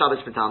Sheisanu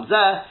b'Shabbos b'Tam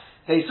Zeh.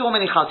 They saw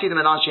many Chasidim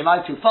and Al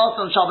Shemai who fast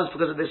on Shabbos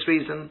because of this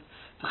reason.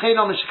 They say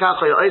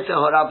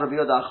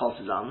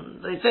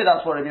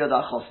that's what Rabbi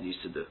Yoda Chosid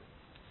used to do.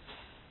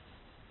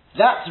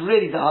 That's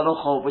really the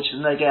halacha which is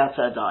negea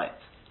to a diet.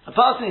 A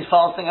person is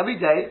fasting every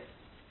day.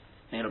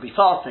 May not be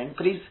fasting,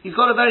 but he's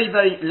got a very,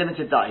 very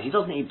limited diet. He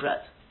doesn't eat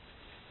bread.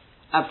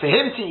 And for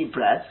him to eat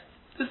bread,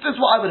 this is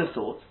what I would have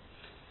thought.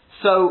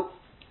 So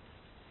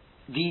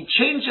the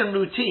change in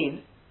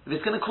routine, if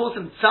it's going to cause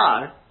him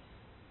tsar,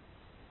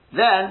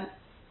 then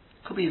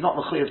could be he's not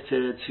mechuyev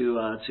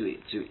to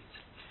eat.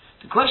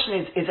 The question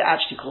is it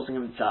actually causing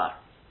him tzar?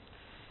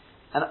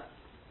 And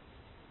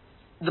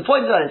the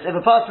point is, if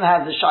a person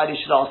has a shayla, he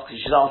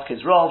should ask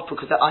his Rav,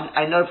 because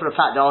I know for a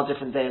fact there are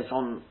different days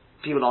on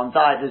people on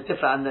diet. There's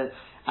different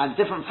and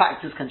different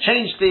factors can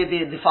change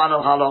the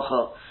final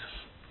halacha.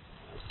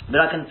 But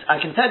I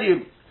can tell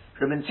you,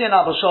 Rabbi Tzion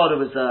Abba Shor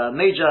was a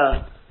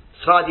major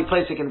Sfaradi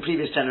posek in the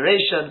previous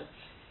generation.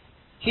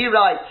 He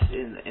writes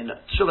in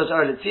Shuvas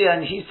Erlitzia,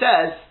 and he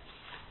says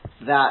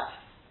that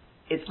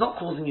it's not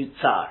causing you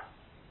tsar,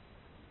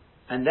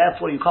 and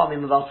therefore you can't be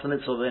mevatel the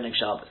mitzvah of Einik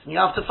Shabbos. And you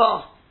have to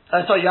fast.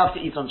 You have to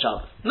eat on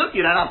Shabbos. No,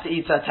 you don't have to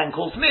eat a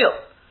 10-course meal,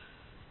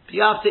 but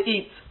you have to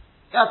eat.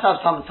 You have to have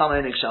some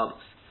Einik Shabbos.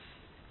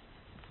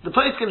 The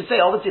post can say,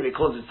 obviously, if it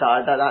causes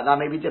tsar, that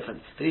may be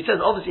different. But he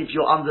says, obviously, if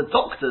you're under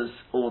doctor's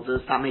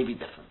orders, that may be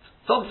different.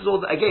 Doctor's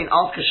orders, again,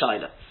 ask a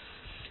shayla.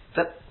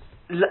 But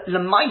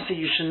Lemaisa,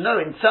 you should know,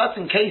 in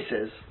certain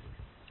cases,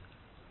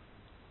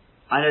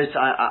 I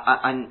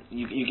know,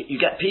 you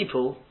get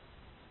people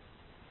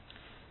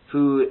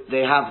who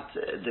they have,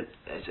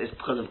 it's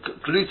because of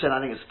gluten.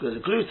 I think it's because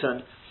of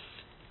gluten.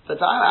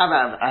 But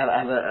I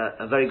have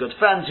a very good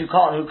friend who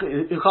can't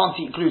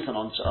eat gluten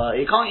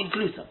he can't eat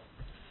gluten.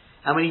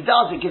 And when he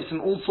does, it gives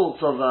him all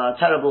sorts of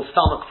terrible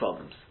stomach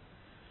problems.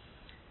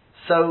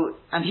 So,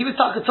 and he was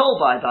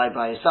told by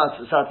a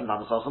certain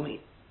Talmid Chacham,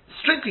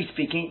 strictly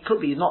speaking, it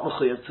could be he's not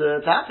mechuyev to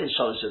have his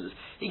shalosh shudas.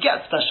 He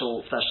gets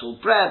special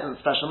bread and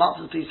special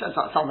matzahs, but he says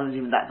that sometimes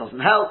even that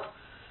doesn't help.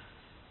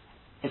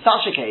 In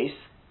such a case,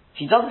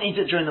 he doesn't eat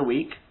it during the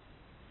week,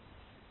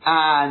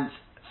 and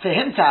for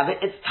him to have it,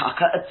 it's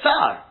taka a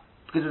tsar.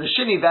 Because of the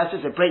shini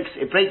verses, it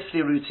breaks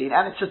the routine,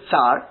 and it's a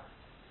tsar.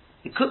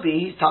 It could be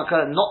he's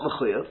taka not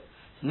mechuyev.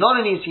 Not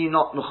only is he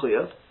not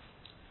mechuyev,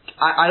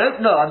 I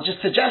don't know, I'm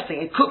just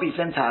suggesting it could be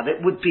for him to have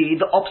it, would be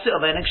the opposite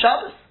of Einik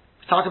Shabbos.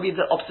 Taka be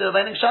the opposite of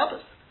Einik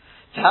Shabbos.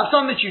 To have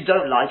something that you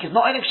don't like is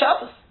not Einik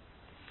Shabbos.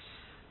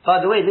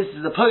 By the way, this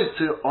is opposed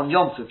to on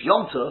Yom Tov.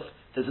 Yom Tov,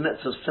 there's a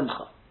mitzvah of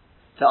Simcha.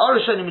 The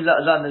Arishonim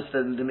learn this,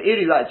 the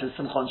Meiri writes of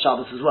Simcha on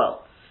Shabbos as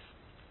well.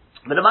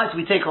 But the mitzvah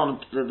we take on,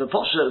 the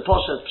Poshet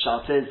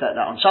Pshat says that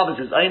on Shabbos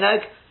is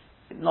Eineg,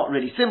 not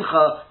really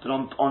Simcha, but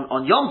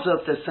on Yom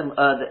Tov there's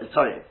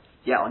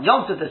on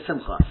Yom Tov there's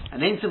Simcha.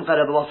 And in Simcha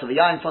Rebbe of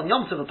Yain, so on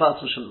Yom Tov a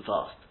person shouldn't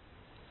fast.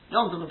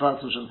 Yom Tov a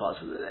person shouldn't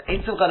fast.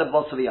 In Simcha Rebbe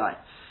of Yain.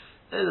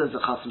 There's a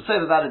Chasam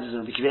Sofer about it, there's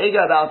a Bikvi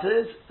Ego about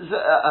it, it's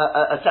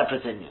a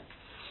separate inyan.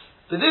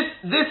 But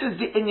this is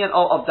the inyan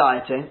of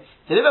dieting,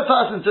 that if a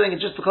person's doing it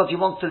just because he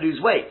wants to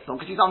lose weight, not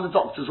because he's under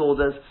doctor's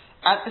orders,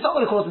 and it's not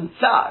going to cause him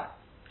tsar.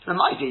 The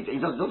mice, he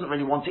doesn't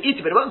really want to eat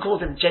it, but it won't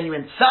cause him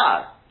genuine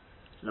tsar.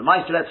 The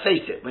mice, let's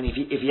face it,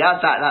 if he had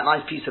that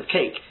nice piece of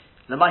cake,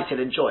 the mice will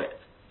enjoy it.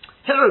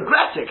 He'll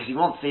regret it because he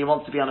wants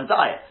to be on a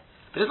diet.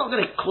 But it's not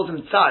going to cause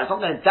him tsar, it's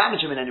not going to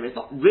damage him in any way, it's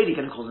not really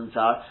going to cause him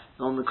tsar.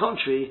 On the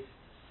contrary,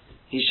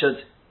 he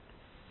should,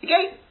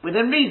 again,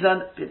 within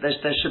reason,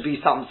 there should be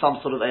some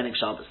sort of Einik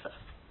Shabbos there.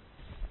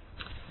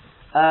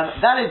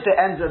 That is the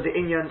end of the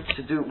inyan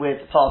to do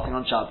with fasting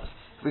on Shabbos.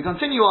 If we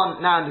continue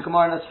on now in the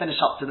Gemara, let's finish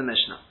up to the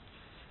Mishnah.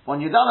 When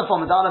you're done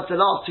upon the Medalef, the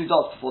last two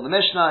dots before the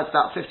Mishnah, it's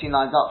about 15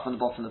 lines up from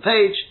the bottom of the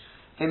page.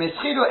 We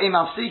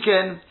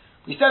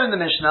said in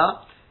the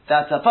Mishnah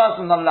that a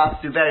person is not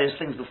allowed to do various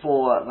things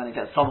before when it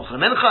gets Samach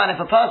Mincha, and if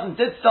a person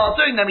did start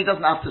doing them, he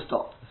doesn't have to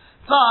stop.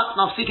 But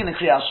Mafsikin and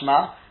Kriyas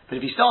Shema, but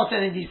if he starts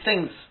doing these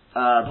things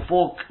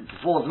before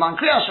Zman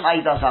Kriyas Shema,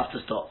 he does have to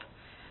stop.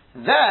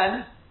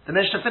 Then the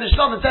Mishnah finished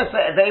off and says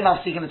that they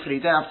Mafsikin and Tefillah,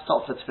 you don't have to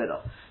stop for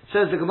Tefillah.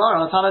 Says the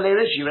Gemara, Hatana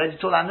Leirish, you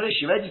already told Anarish,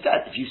 you already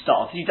said, if you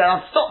start, you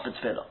don't have to stop for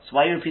Tefillah. So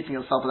why are you repeating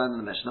yourself at the end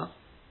of the Mishnah?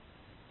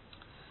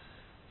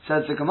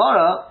 Says the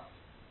Gemara,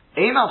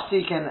 Eim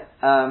Afsikin,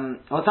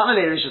 Hatana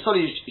Leirish,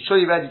 sure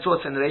you already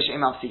taught in the Reish,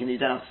 Eim Afsikin, you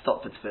don't have to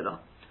stop for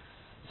Tefillah.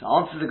 So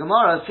answers the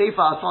Gemara,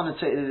 Seifa Asan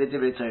the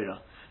Divrei Torah.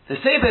 The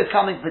Seifa is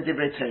coming for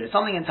Divrei Torah,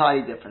 something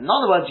entirely different. In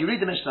other words, you read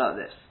the Mishnah like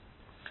this.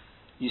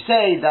 You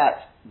say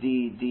that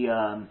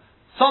the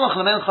Samach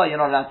L'Mincha, you're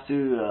not allowed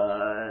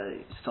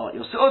to start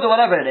your Su'ud or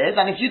whatever it is,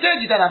 and if you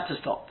don't have to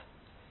stop.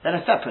 Then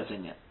a separate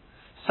inyan.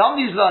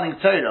 Somebody who's learning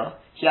Torah,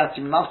 he has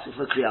to be mafsik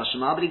for Kriyas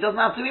Shema, but he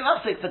doesn't have to be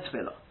mafsik for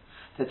Tefillah.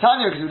 The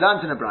Tanya, because we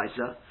learned in a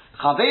Brisa,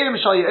 Chaveirim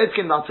shal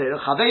yi'odkin b'Torah,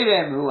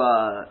 Chaveirim who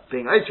are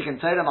being otik in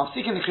Torah,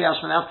 mafsikin the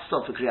Kriyas Shema, they have to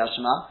stop for Kriyas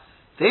Shema.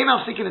 They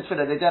mafsikin the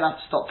Tefillah, they don't have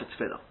to stop for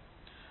Tefillah.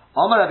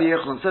 Omar Rabbi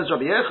Yochanan says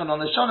Rabbi Yochanan on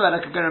the Shana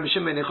Rabbi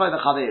Shimon ben Yochai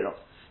the Chaveirim.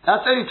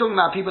 That's only talking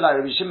about people like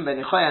Rabbi Shimon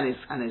ben Yochai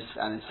and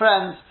his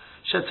friends.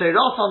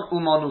 Shetzeiroson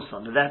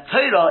umanuson. Their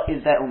Torah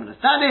is their umanus.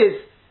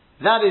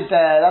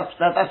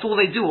 That's all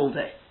they do all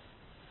day.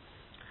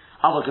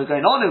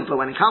 Going on, but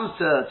when it comes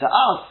to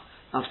us,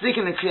 I'm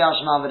speaking the Kriyas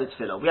Shema and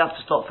Tefillah. We have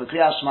to stop for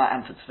Kriyas Shema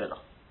and for Tefillah.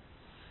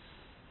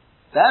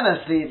 Then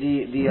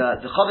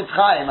the Chavetz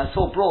Chaim, I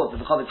saw brought the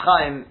Chavetz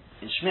Chaim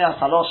in Shmiras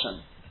Haloshen.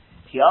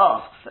 He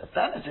asks,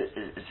 then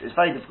it's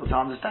very difficult to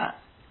understand.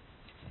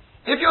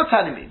 If you're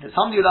telling me that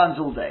somebody who learns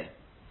all day,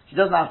 he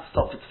doesn't have to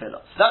stop for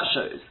Tefillah, so that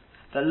shows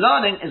that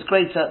learning is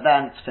greater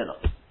than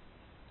Tefillah.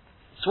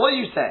 So what are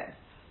you saying?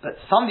 But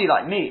somebody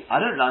like me, I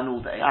don't learn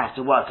all day, I have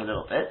to work a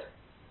little bit.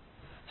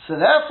 So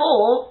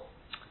therefore,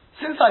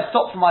 since I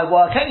stopped for my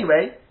work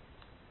anyway,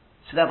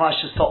 so therefore I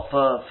should stop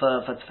for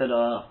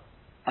tefillah,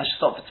 I should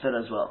stop for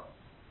tefillah as well.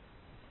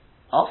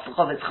 After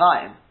Chofetz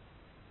Chaim,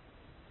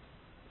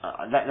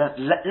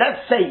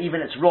 let's say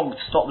even it's wrong to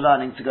stop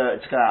learning to go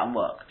out and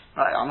work.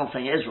 Right? I'm not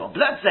saying it is wrong,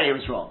 but let's say it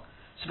was wrong.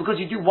 So because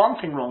you do one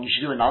thing wrong, you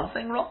should do another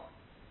thing wrong?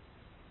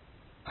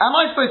 Am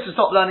I supposed to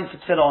stop learning for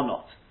tefillah or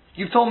not?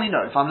 You've told me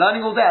no. If I'm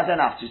learning all day, I don't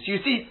have to. So you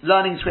see,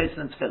 learning is greater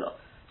than tefillah.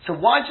 So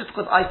why just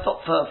because I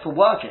stop for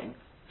working,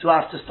 do I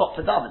have to stop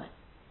for davening?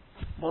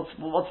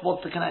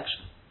 What's the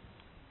connection?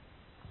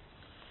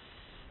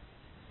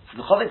 So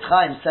the Chofetz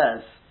Chaim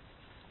says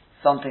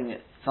something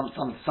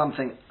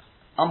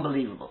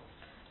unbelievable.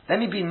 Let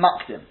me be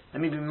makdim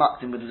with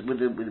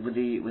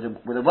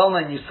a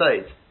well-known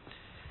yesod.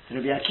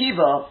 Rabbi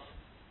Akiva,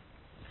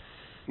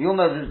 we all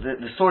know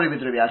the story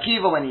with Rabbi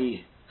Akiva when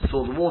he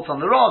saw the water on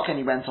the rock and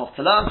he went off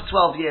to learn for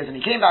 12 years and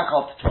he came back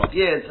after 12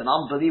 years, an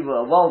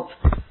unbelievable world.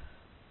 He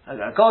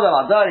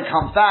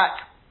comes back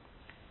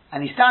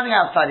and he's standing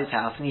outside his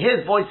house and he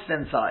hears voices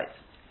inside.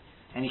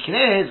 And he can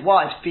hear his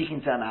wife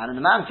speaking to a man, and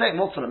the man saying,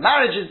 what sort of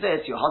marriage is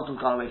this? Your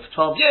husband's gone away for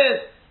 12 years.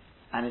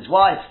 And his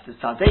wife, the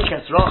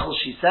Tzaddikas Rachel,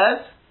 she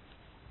says,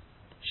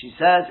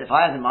 if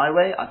I had him my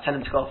way, I'd tell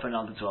him to go for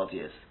another 12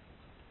 years.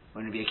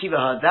 When Rabbi Akiva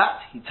heard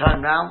that, he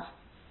turned round,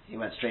 he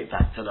went straight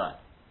back to learn.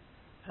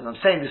 As I'm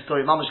saying this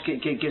story, Mamash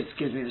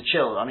gives me the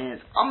chill. I mean,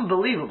 it's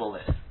unbelievable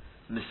this.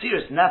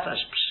 Mesiras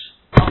Nefesh,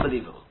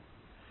 unbelievable.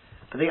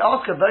 But they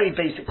ask a very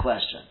basic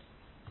question,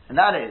 and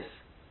that is,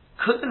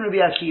 couldn't Rabbi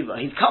Akiva,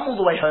 he'd come all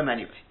the way home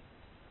anyway,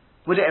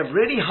 would it have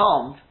really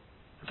harmed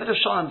a bit of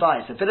Shalom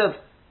Bayis, a bit of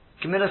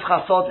Gemilas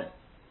Chasodim?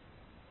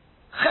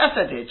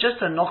 Chesed here, just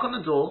to knock on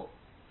the door,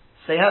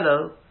 say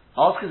hello,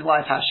 ask his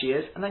wife how she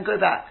is, and then go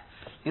back.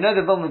 You know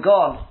the Vilna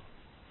Gaon,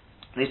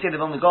 they say the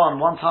Vilna Gaon,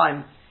 one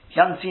time, he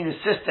hadn't seen his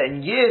sister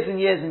in years and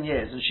years and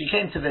years, and she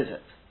came to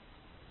visit.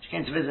 She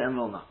came to visit in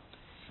Vilna.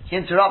 He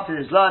interrupted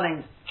his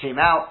learning, came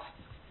out,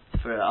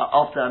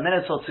 after a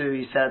minute or two,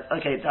 he said,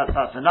 okay,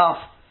 that's enough.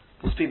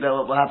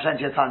 We'll have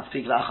plenty of time to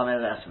speak about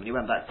Chamer Esrim. He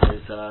went back to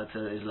his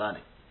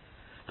learning.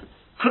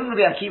 Couldn't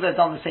Rabbi Akiva have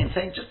done the same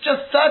thing? Just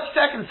 30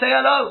 seconds, say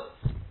hello.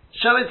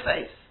 Show his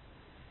face.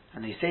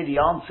 And they say the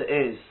answer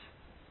is,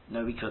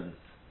 no, we couldn't.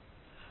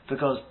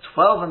 Because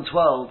 12 and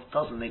 12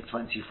 doesn't make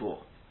 24.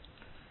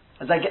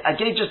 As I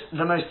gave just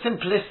the most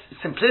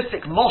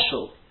simplistic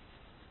moshel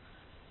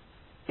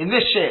in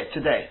this share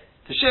today.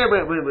 The share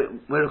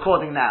we're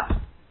recording now.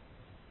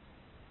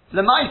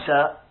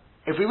 Lemaisa,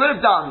 if we would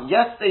have done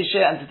yesterday's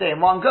share and today in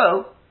one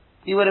go,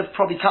 we would have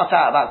probably cut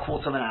out about a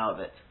quarter of an hour of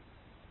it.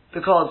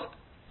 Because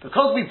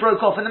we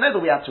broke off in the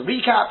middle, we had to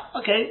recap.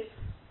 Okay,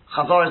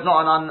 Chazor is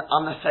not an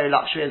unnecessary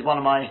luxury, as one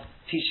of my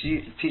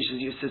teachers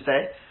used to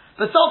say.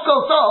 But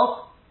sof,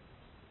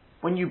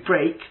 when you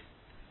break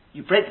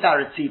that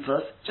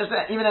Retzifus, just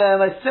even in the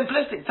most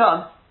simplistic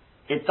term,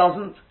 it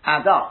doesn't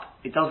add up.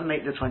 It doesn't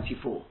make the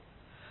 24.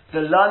 The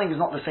learning is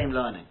not the same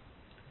learning.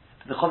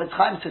 The Chofetz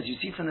Chaim says, you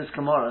see from this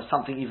Gemara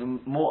something even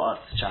more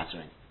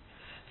earth-shattering.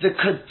 The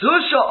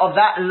kedusha of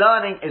that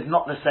learning is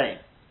not the same.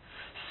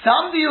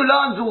 Somebody who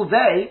learns all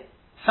day,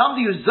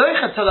 somebody who's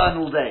zoichet to learn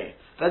all day,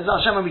 Be'ez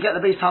Hashem, when we get the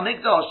Beis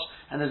HaMikdash,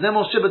 and there's no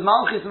more Shibud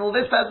Malchus and all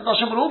this, Be'ez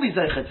Hashem will all be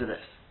zoichet to this.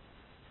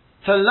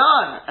 To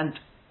learn, and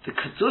the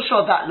kedusha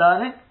of that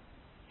learning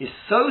is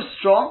so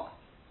strong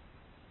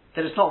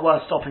that it's not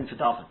worth stopping to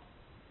daven.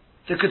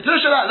 The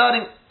kedusha of that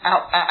learning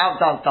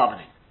outdoes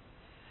davening.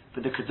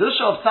 But the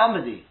kedusha of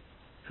somebody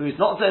who is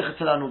not zeichet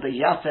to learn all day, he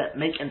has to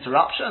make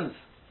interruptions.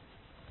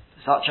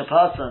 Such a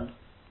person,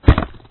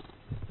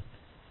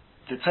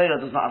 the Torah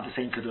does not have the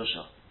same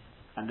kedusha,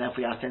 and therefore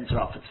he has to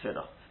interrupt for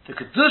tefillah. The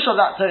kedusha of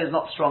that Torah is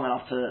not strong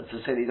enough to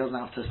say that he doesn't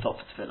have to stop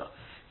for tefillah.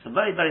 It's a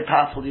very, very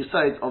powerful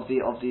yesod of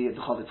the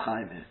Chofetz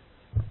Chaim here.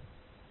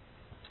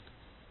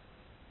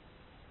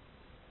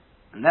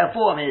 And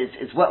therefore, I mean,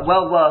 it's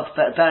well worth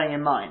bearing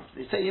in mind.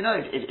 They say,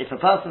 if a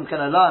person's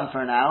going to learn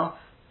for an hour,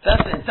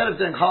 instead of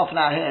doing half an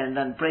hour here and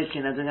then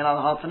breaking and doing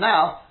another half an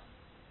hour,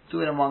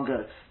 do it in one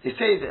go. They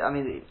say that, I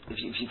mean, if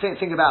you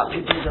think about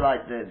people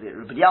like the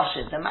Rabbi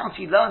Yashiv, the amount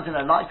he learns in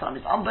a lifetime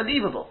is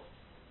unbelievable.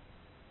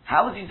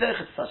 How was he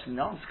zeichet to such things?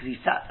 Because he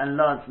sat and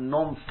learned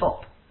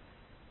non-stop.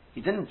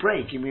 He didn't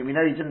break. We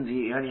know he didn't.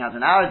 He only had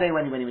an hour a day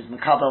when he was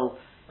Makabel.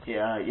 He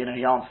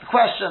answered the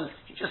questions.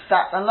 He just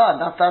sat and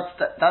learned.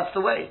 That's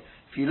the way.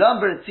 If you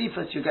learn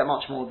B'Retzifus, you get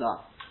much more done.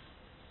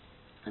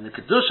 And the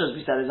kedusha, as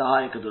we said, is a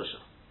higher kedusha.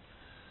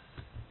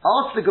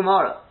 Ask the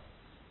Gemara.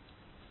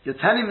 You're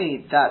telling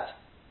me that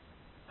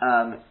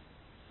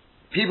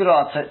people who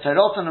are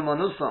Teirotan and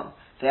Monusan,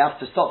 they have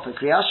to stop for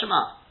Kriyas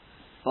Shema.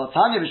 Well,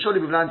 Tanya, we surely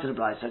we've learned to the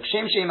Brayso.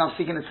 Kshem Sheim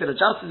Mafsikin the Tefillah,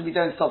 just as we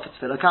don't stop for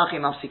Tefillah,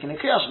 Kachim Mafsikin the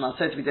Kriyas Shema,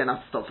 so we don't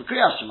have to stop for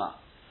Kriyas Shema.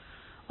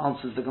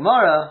 Answers the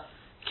Gemara,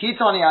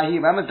 Kitani Ahi,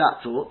 when was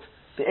that taught?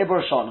 The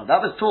Ibor Shana.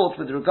 That was taught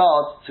with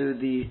regard to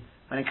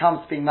when it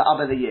comes to being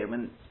Ma'abah the year,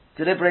 when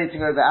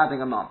deliberating over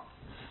adding a month.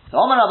 So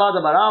Omar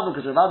Avada Barav,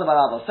 because Avada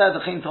Barav said, the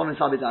Chim Tom in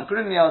Sabit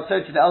Akrunia,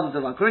 so to the elders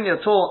of Akrunia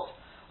taught,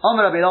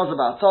 Omar Rabbi Elazar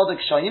Bar Tzadok,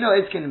 Shayinu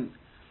Etzkin,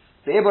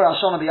 the Ibor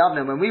Hashana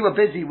B'Yavne, when we were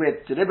busy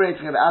with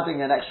deliberating of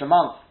adding an extra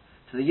month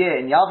to the year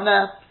in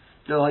Yavne,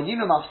 Lo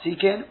Hayinu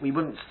Mafsikin, we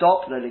wouldn't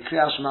stop, Lo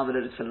Kriyas Shema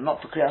V'Lo Tefillah,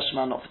 not for Kriyas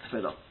Shema, not for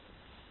Tefillah.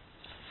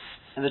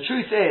 And the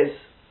truth is,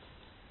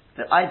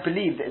 that I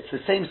believe that it's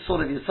the same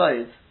sort of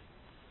Yisod.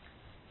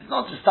 It's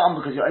not just done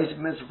because you're Eisib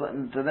Mitzvah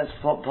and the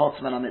Mitzvah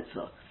Potzim and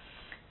Mitzvah.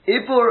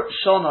 Ibor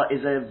Shana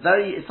is a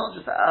very, it's not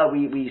just that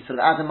we sort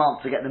of add a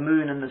month to get the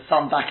moon and the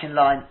sun back in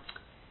line.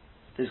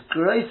 There's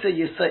greater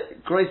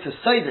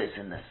Sodus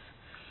in this.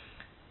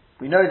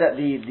 We know that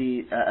the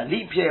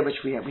leap year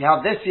which we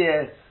have this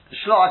year, the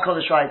Shloah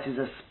HaKodesh writes,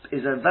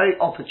 is a very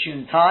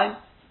opportune time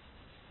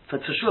for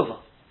Teshuvah,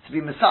 to be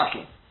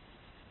Masaking.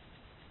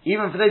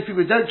 Even for those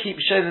people who don't keep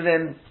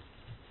Shovavim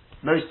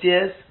most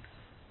years,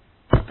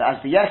 but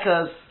as the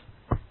Yekkers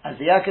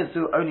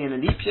do only in a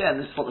leap year, and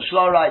this is what the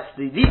Shloah writes,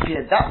 the leap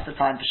year, that's the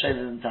time for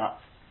Shovavim to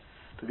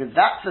because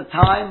that's the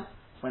time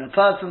when a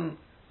person,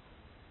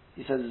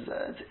 he says,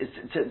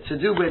 it's to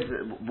do with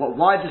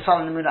why the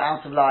sun and the moon are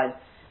out of line,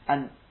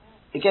 and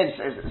again,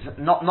 it's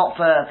not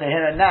for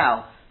here and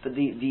now, but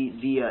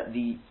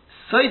the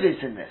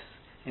Sodus in this,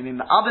 I mean,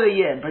 over the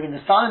year, bringing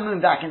the sun and moon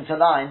back into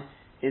line,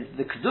 is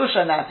the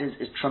Kedusha in that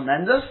is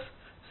tremendous,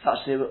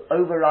 such that it will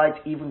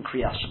override even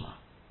Kriyas Shema.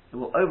 It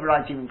will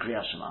override even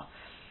Kriyas Shema.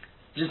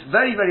 Just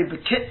very, very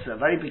bekitzer,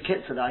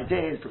 the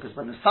idea is because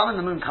when the sun and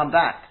the moon come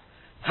back,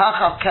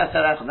 Tachas Keser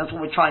Echad, that's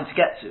what we're trying to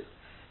get to.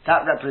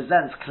 That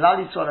represents Klal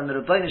Yisrael and the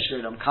Rebbeinu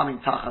Shalom coming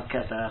Tachas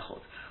Keser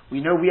Echad.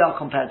 We know we are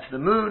compared to the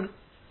moon.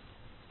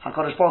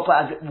 HaKadosh Baruch Hu,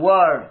 as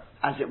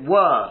it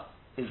were,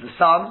 is the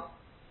sun.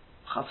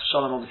 Chas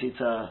Shalom, obviously,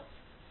 to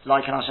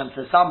liken Hashem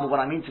to the sun, but what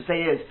I mean to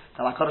say is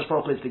that HaKadosh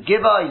Baruch Hu is the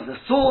giver, He's the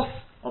source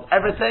of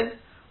everything.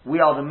 We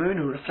are the moon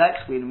who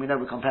reflects, we know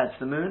we're compared to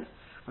the moon.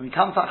 When we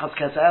come to Tachas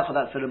Keser Echad,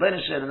 that's the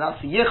Rebbeinu Shalom, and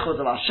that's the Yichud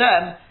of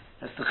Hashem,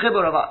 that's the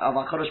Chibur of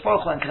HaKadosh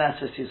Baruch Hu and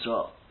Knesset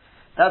Yisrael.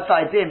 That's the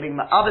idea, being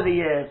Ma'av the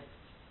year,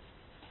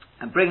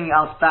 and bringing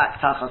us back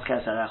Tachas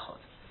Keser Echad.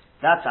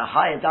 That's a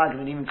higher darga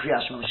than even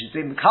Kriyas Shema, which is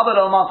being Mekabel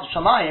al Malchus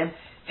Shamayim.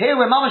 Here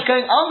we're mamash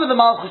going under the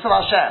Malchus of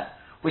Hashem.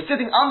 We're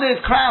sitting under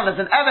His crown as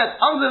an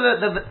Evet,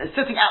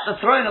 sitting at the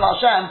throne of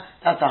Hashem.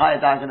 That's a higher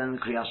darga than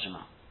the Kriyas Shema.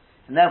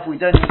 And therefore we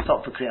don't need to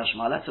stop for Kriyas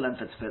Shema, let alone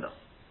for Tefillah.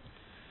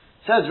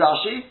 Says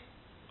Rashi,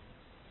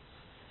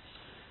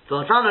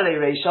 V'atana le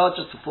Reisha,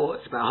 just before,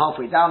 it's about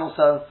halfway down or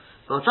so.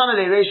 V'atana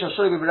le Reisha,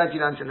 surely we've already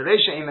learned in the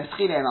Reisha, Im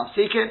Eschine Im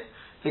Afsikin.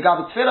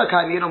 V'gabi Tefillah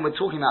Kaimiyinum, we're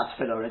talking about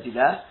Tefillah already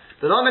there.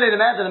 The Lomele the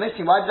Med and the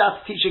Missing, why did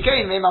that teach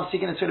again? Im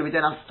Afsikin and Tefillah, we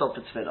don't have to stop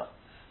for Tefillah.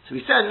 So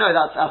we said, no,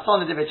 that's our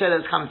son of Divrei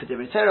Torah is coming for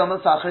Divrei Torah.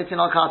 Musa Achritin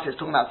Al-Kasi is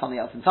talking about something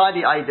else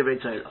entirely, i.e.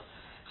 Divrei Torah.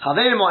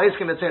 Chaverim or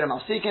Iskim Torah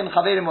Mafsikin,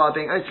 Chaverim or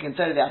being Osik in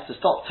Torah, they have to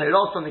stop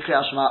Torah from the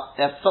Kriyas Shema,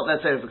 they have to stop their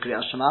Torah for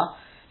Kriyas Shema.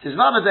 There's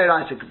Mana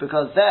Deiraita,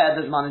 because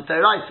there's Mana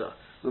Deiraita.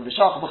 With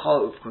V'shach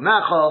B'cho,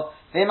 Uv'kumecho,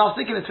 they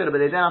Mafsikin in Torah, but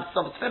they don't have to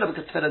stop Tefillah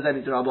because Tefillah is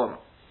only D'Rabbanan.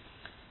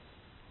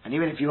 And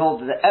even if you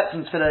hold that the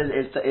Epsom Tefillah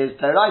is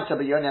Deiraita,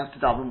 but you only have to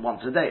daven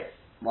once a day.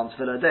 One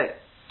Tefillah a day.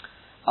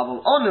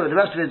 Avol Onu, the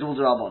rest of it is all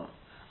D'Rabbanan.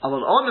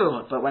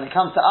 But when it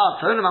comes to us,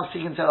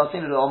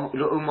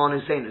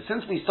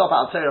 since we stop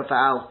our Torah for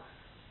our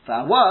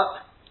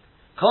work,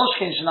 we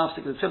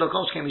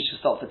should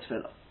stop for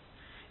Tefillah.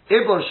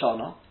 Ibor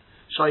Shana,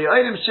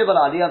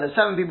 there's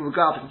 7 people who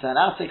go up into an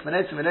attic, and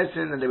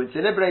they would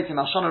deliberate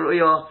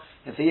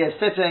if the year is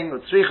fitting, or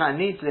tzricha and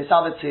need, they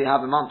decided to have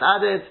a month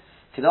added,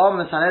 as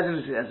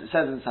it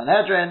says in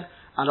Sanhedrin,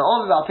 and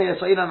all of our various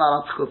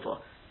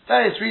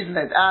reasons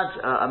they'd add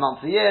a month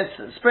of the year,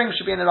 so the spring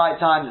should be in the right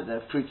time, that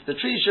the fruits of the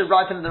tree should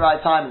ripen at the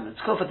right time, and the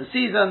tkufah, the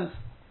seasons.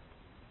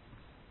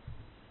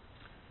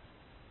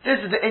 This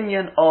is the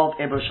inyan of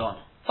Ibor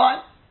Shana.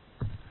 Fine.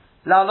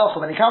 La halacha,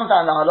 when it comes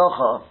down to La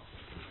halacha,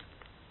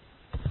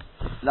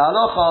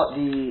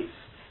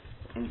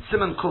 in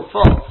Siman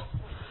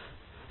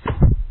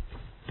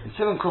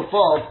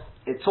Kufov,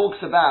 it talks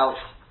about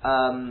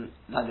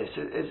like this.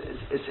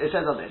 It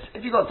says like this.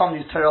 If you've got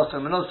somebody who's Torah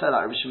and Menosa,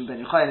 like Rishon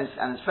ben Yochai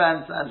and his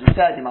friends, as we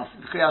said, you must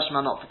be Kriyas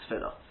Shema, not for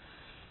Tefillah.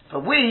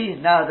 But we,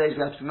 nowadays,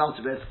 we have to be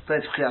melted with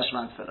both Kriyas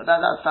Shema and Tefillah.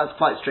 That's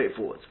quite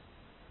straightforward.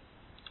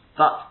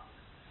 But,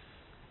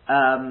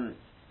 and,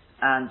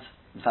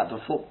 in fact,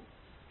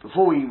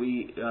 before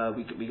we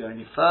go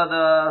any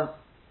further,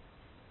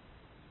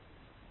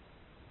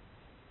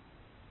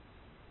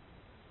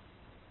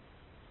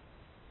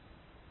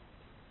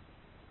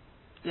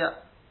 yeah.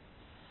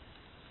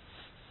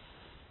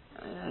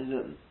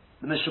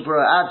 The Mishnah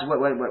Berurah adds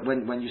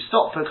when you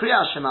stop for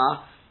Kriyas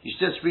Shema, you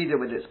should just read it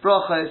with its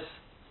brachos.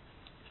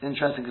 It's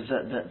interesting because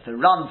the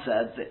Ran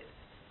said that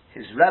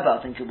his Rebbe, I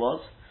think it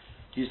was,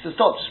 used to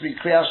stop, just read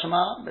Kriyas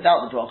Shema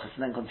without the brachos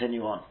and then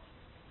continue on.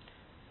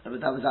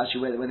 But that was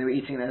actually when they were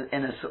eating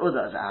in a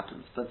Seudah, as it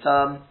happens. But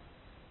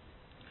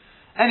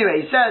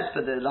anyway, he says,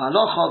 but the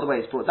halacha, the way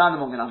it's brought down,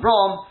 the Magen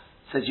Avraham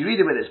says you read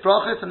it with its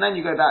brachos and then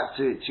you go back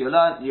to your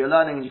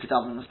learning and you could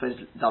daven, I suppose,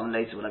 daven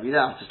later, whatever. You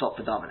don't have to stop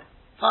for davening.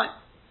 Fine.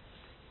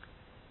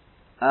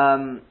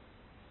 That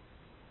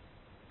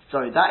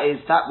is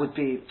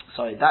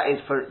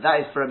for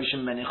Rabbi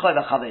Shimon ben Yochai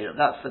v'Chaveiro.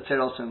 That's for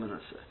Teiros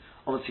U'Manusa.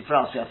 Obviously, for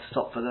us, we have to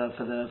stop for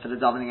the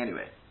davening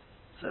anyway.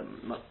 So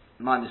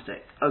my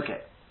mistake.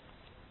 Okay.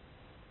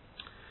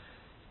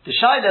 The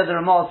Shaila the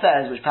Ramah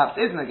says, which perhaps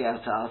isn't a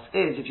get to us,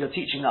 is if you're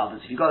teaching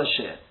others, if you've got a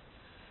shir.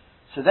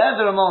 So there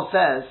the Ramah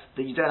says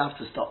that you don't have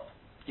to stop.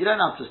 You don't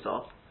have to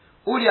stop.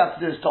 All you have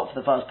to do is stop for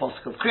the first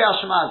posuk of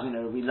Kriyas Shema, as we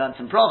know, we learnt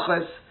in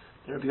Brachos,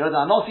 the Rabbi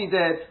Yehuda Anossi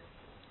did.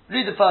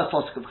 Read the first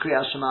posuk of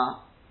Kriyas Shema,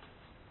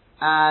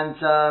 and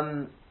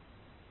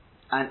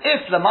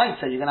if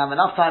Lamaita, you're going to have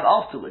enough time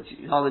afterwards,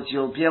 in other words,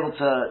 you'll be able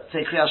to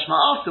say Kriyas Shema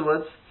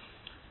afterwards,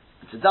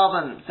 to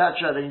daven,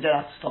 etc., then you don't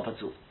have to stop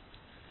at all.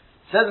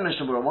 Says the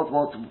Mishnah Berurah,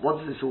 what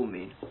does this all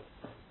mean?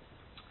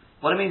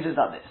 What it means is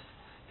that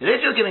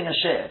if you're giving a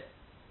share,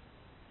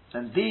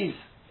 then this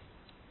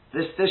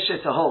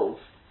shitta holds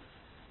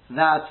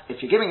that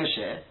if you're giving a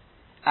share,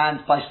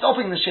 and by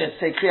stopping the share to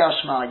say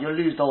Kriyas Shema, you'll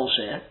lose the whole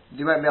share,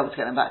 you won't be able to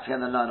get them back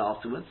together and learn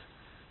afterwards.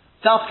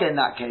 Dafka in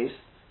that case,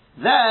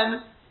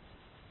 then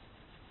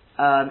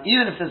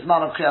even if the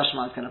Zman of Kriyas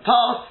Shema is going to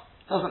pass,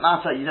 doesn't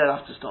matter, you don't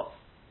have to stop.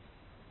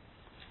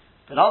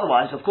 But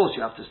otherwise, of course,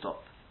 you have to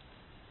stop.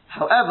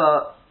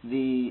 However,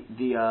 the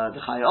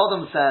Chayei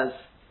Adam says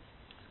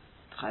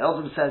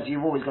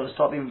you've always got to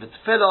stop. Even for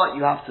tefillah,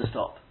 you have to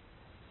stop.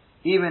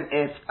 Even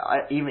if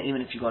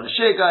you've got a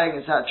shir going,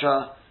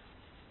 etc.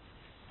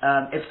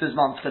 If the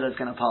Zman tefillah is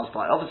going to pass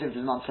by, obviously, if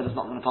the Zman tefillah is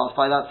not going to pass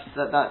by,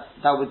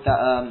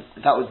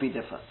 that would be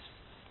different.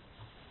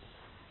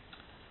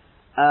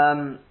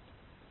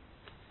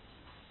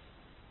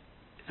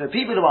 For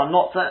people who are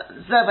not,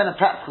 in a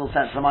practical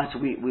sense,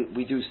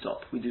 we do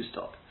stop. We do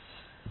stop.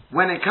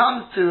 When it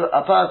comes to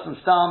a person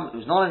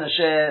who's not in a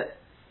share,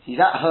 he's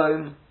at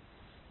home,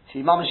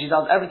 he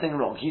does everything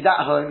wrong. He's at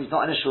home, he's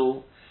not in a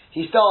shul,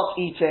 he starts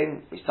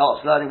eating, he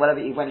starts learning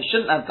whatever when he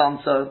shouldn't have done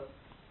so.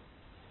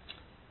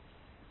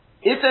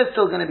 If there's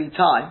still going to be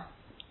time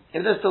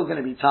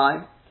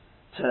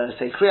to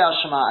say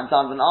Kriyas Shema and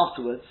daven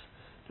afterwards,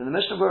 then the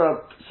Mishnah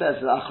Berurah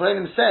says that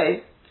Achronim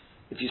say,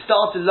 if you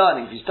started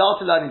learning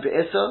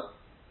Be'isa,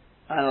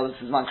 and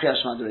this is my Kriyas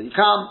Shema already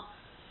come,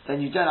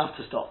 then you don't have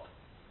to stop.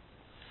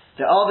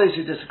 There are those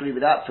who disagree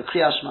with that, for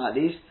Kriyas Shema at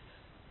least,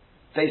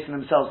 basing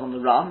themselves on the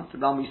Ram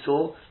we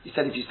saw. He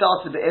said if you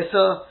start the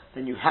Be'isa,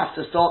 then you have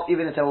to stop,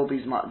 even if there will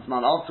be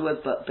Zman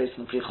afterwards, but based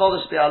on the Pri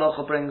Chodesh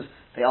Be'alocha brings,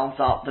 they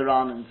answer up the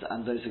Ram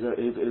and those who go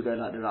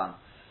like the Ram.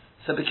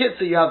 So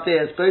B'kitzur, you have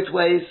theirs both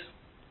ways,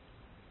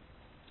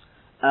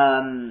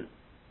 and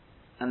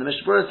the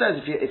Mishnah Berurah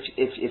says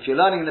if you're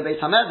learning in the Beit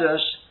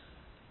HaMedrash,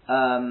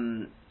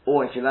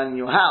 or if you're learning in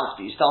your house,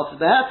 but you started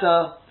the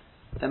Heta,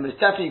 then most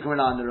definitely you can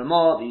rely on the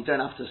Ramah, that you don't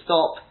have to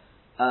stop.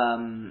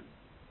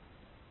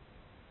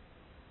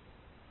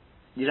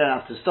 You don't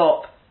have to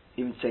stop,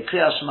 even to say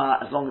Kriyas Shema,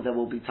 as long as there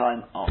will be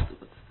time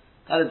afterwards.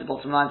 That is the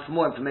bottom line. For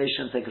more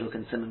information, take a look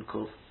in Siman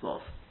Kuf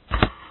Vav.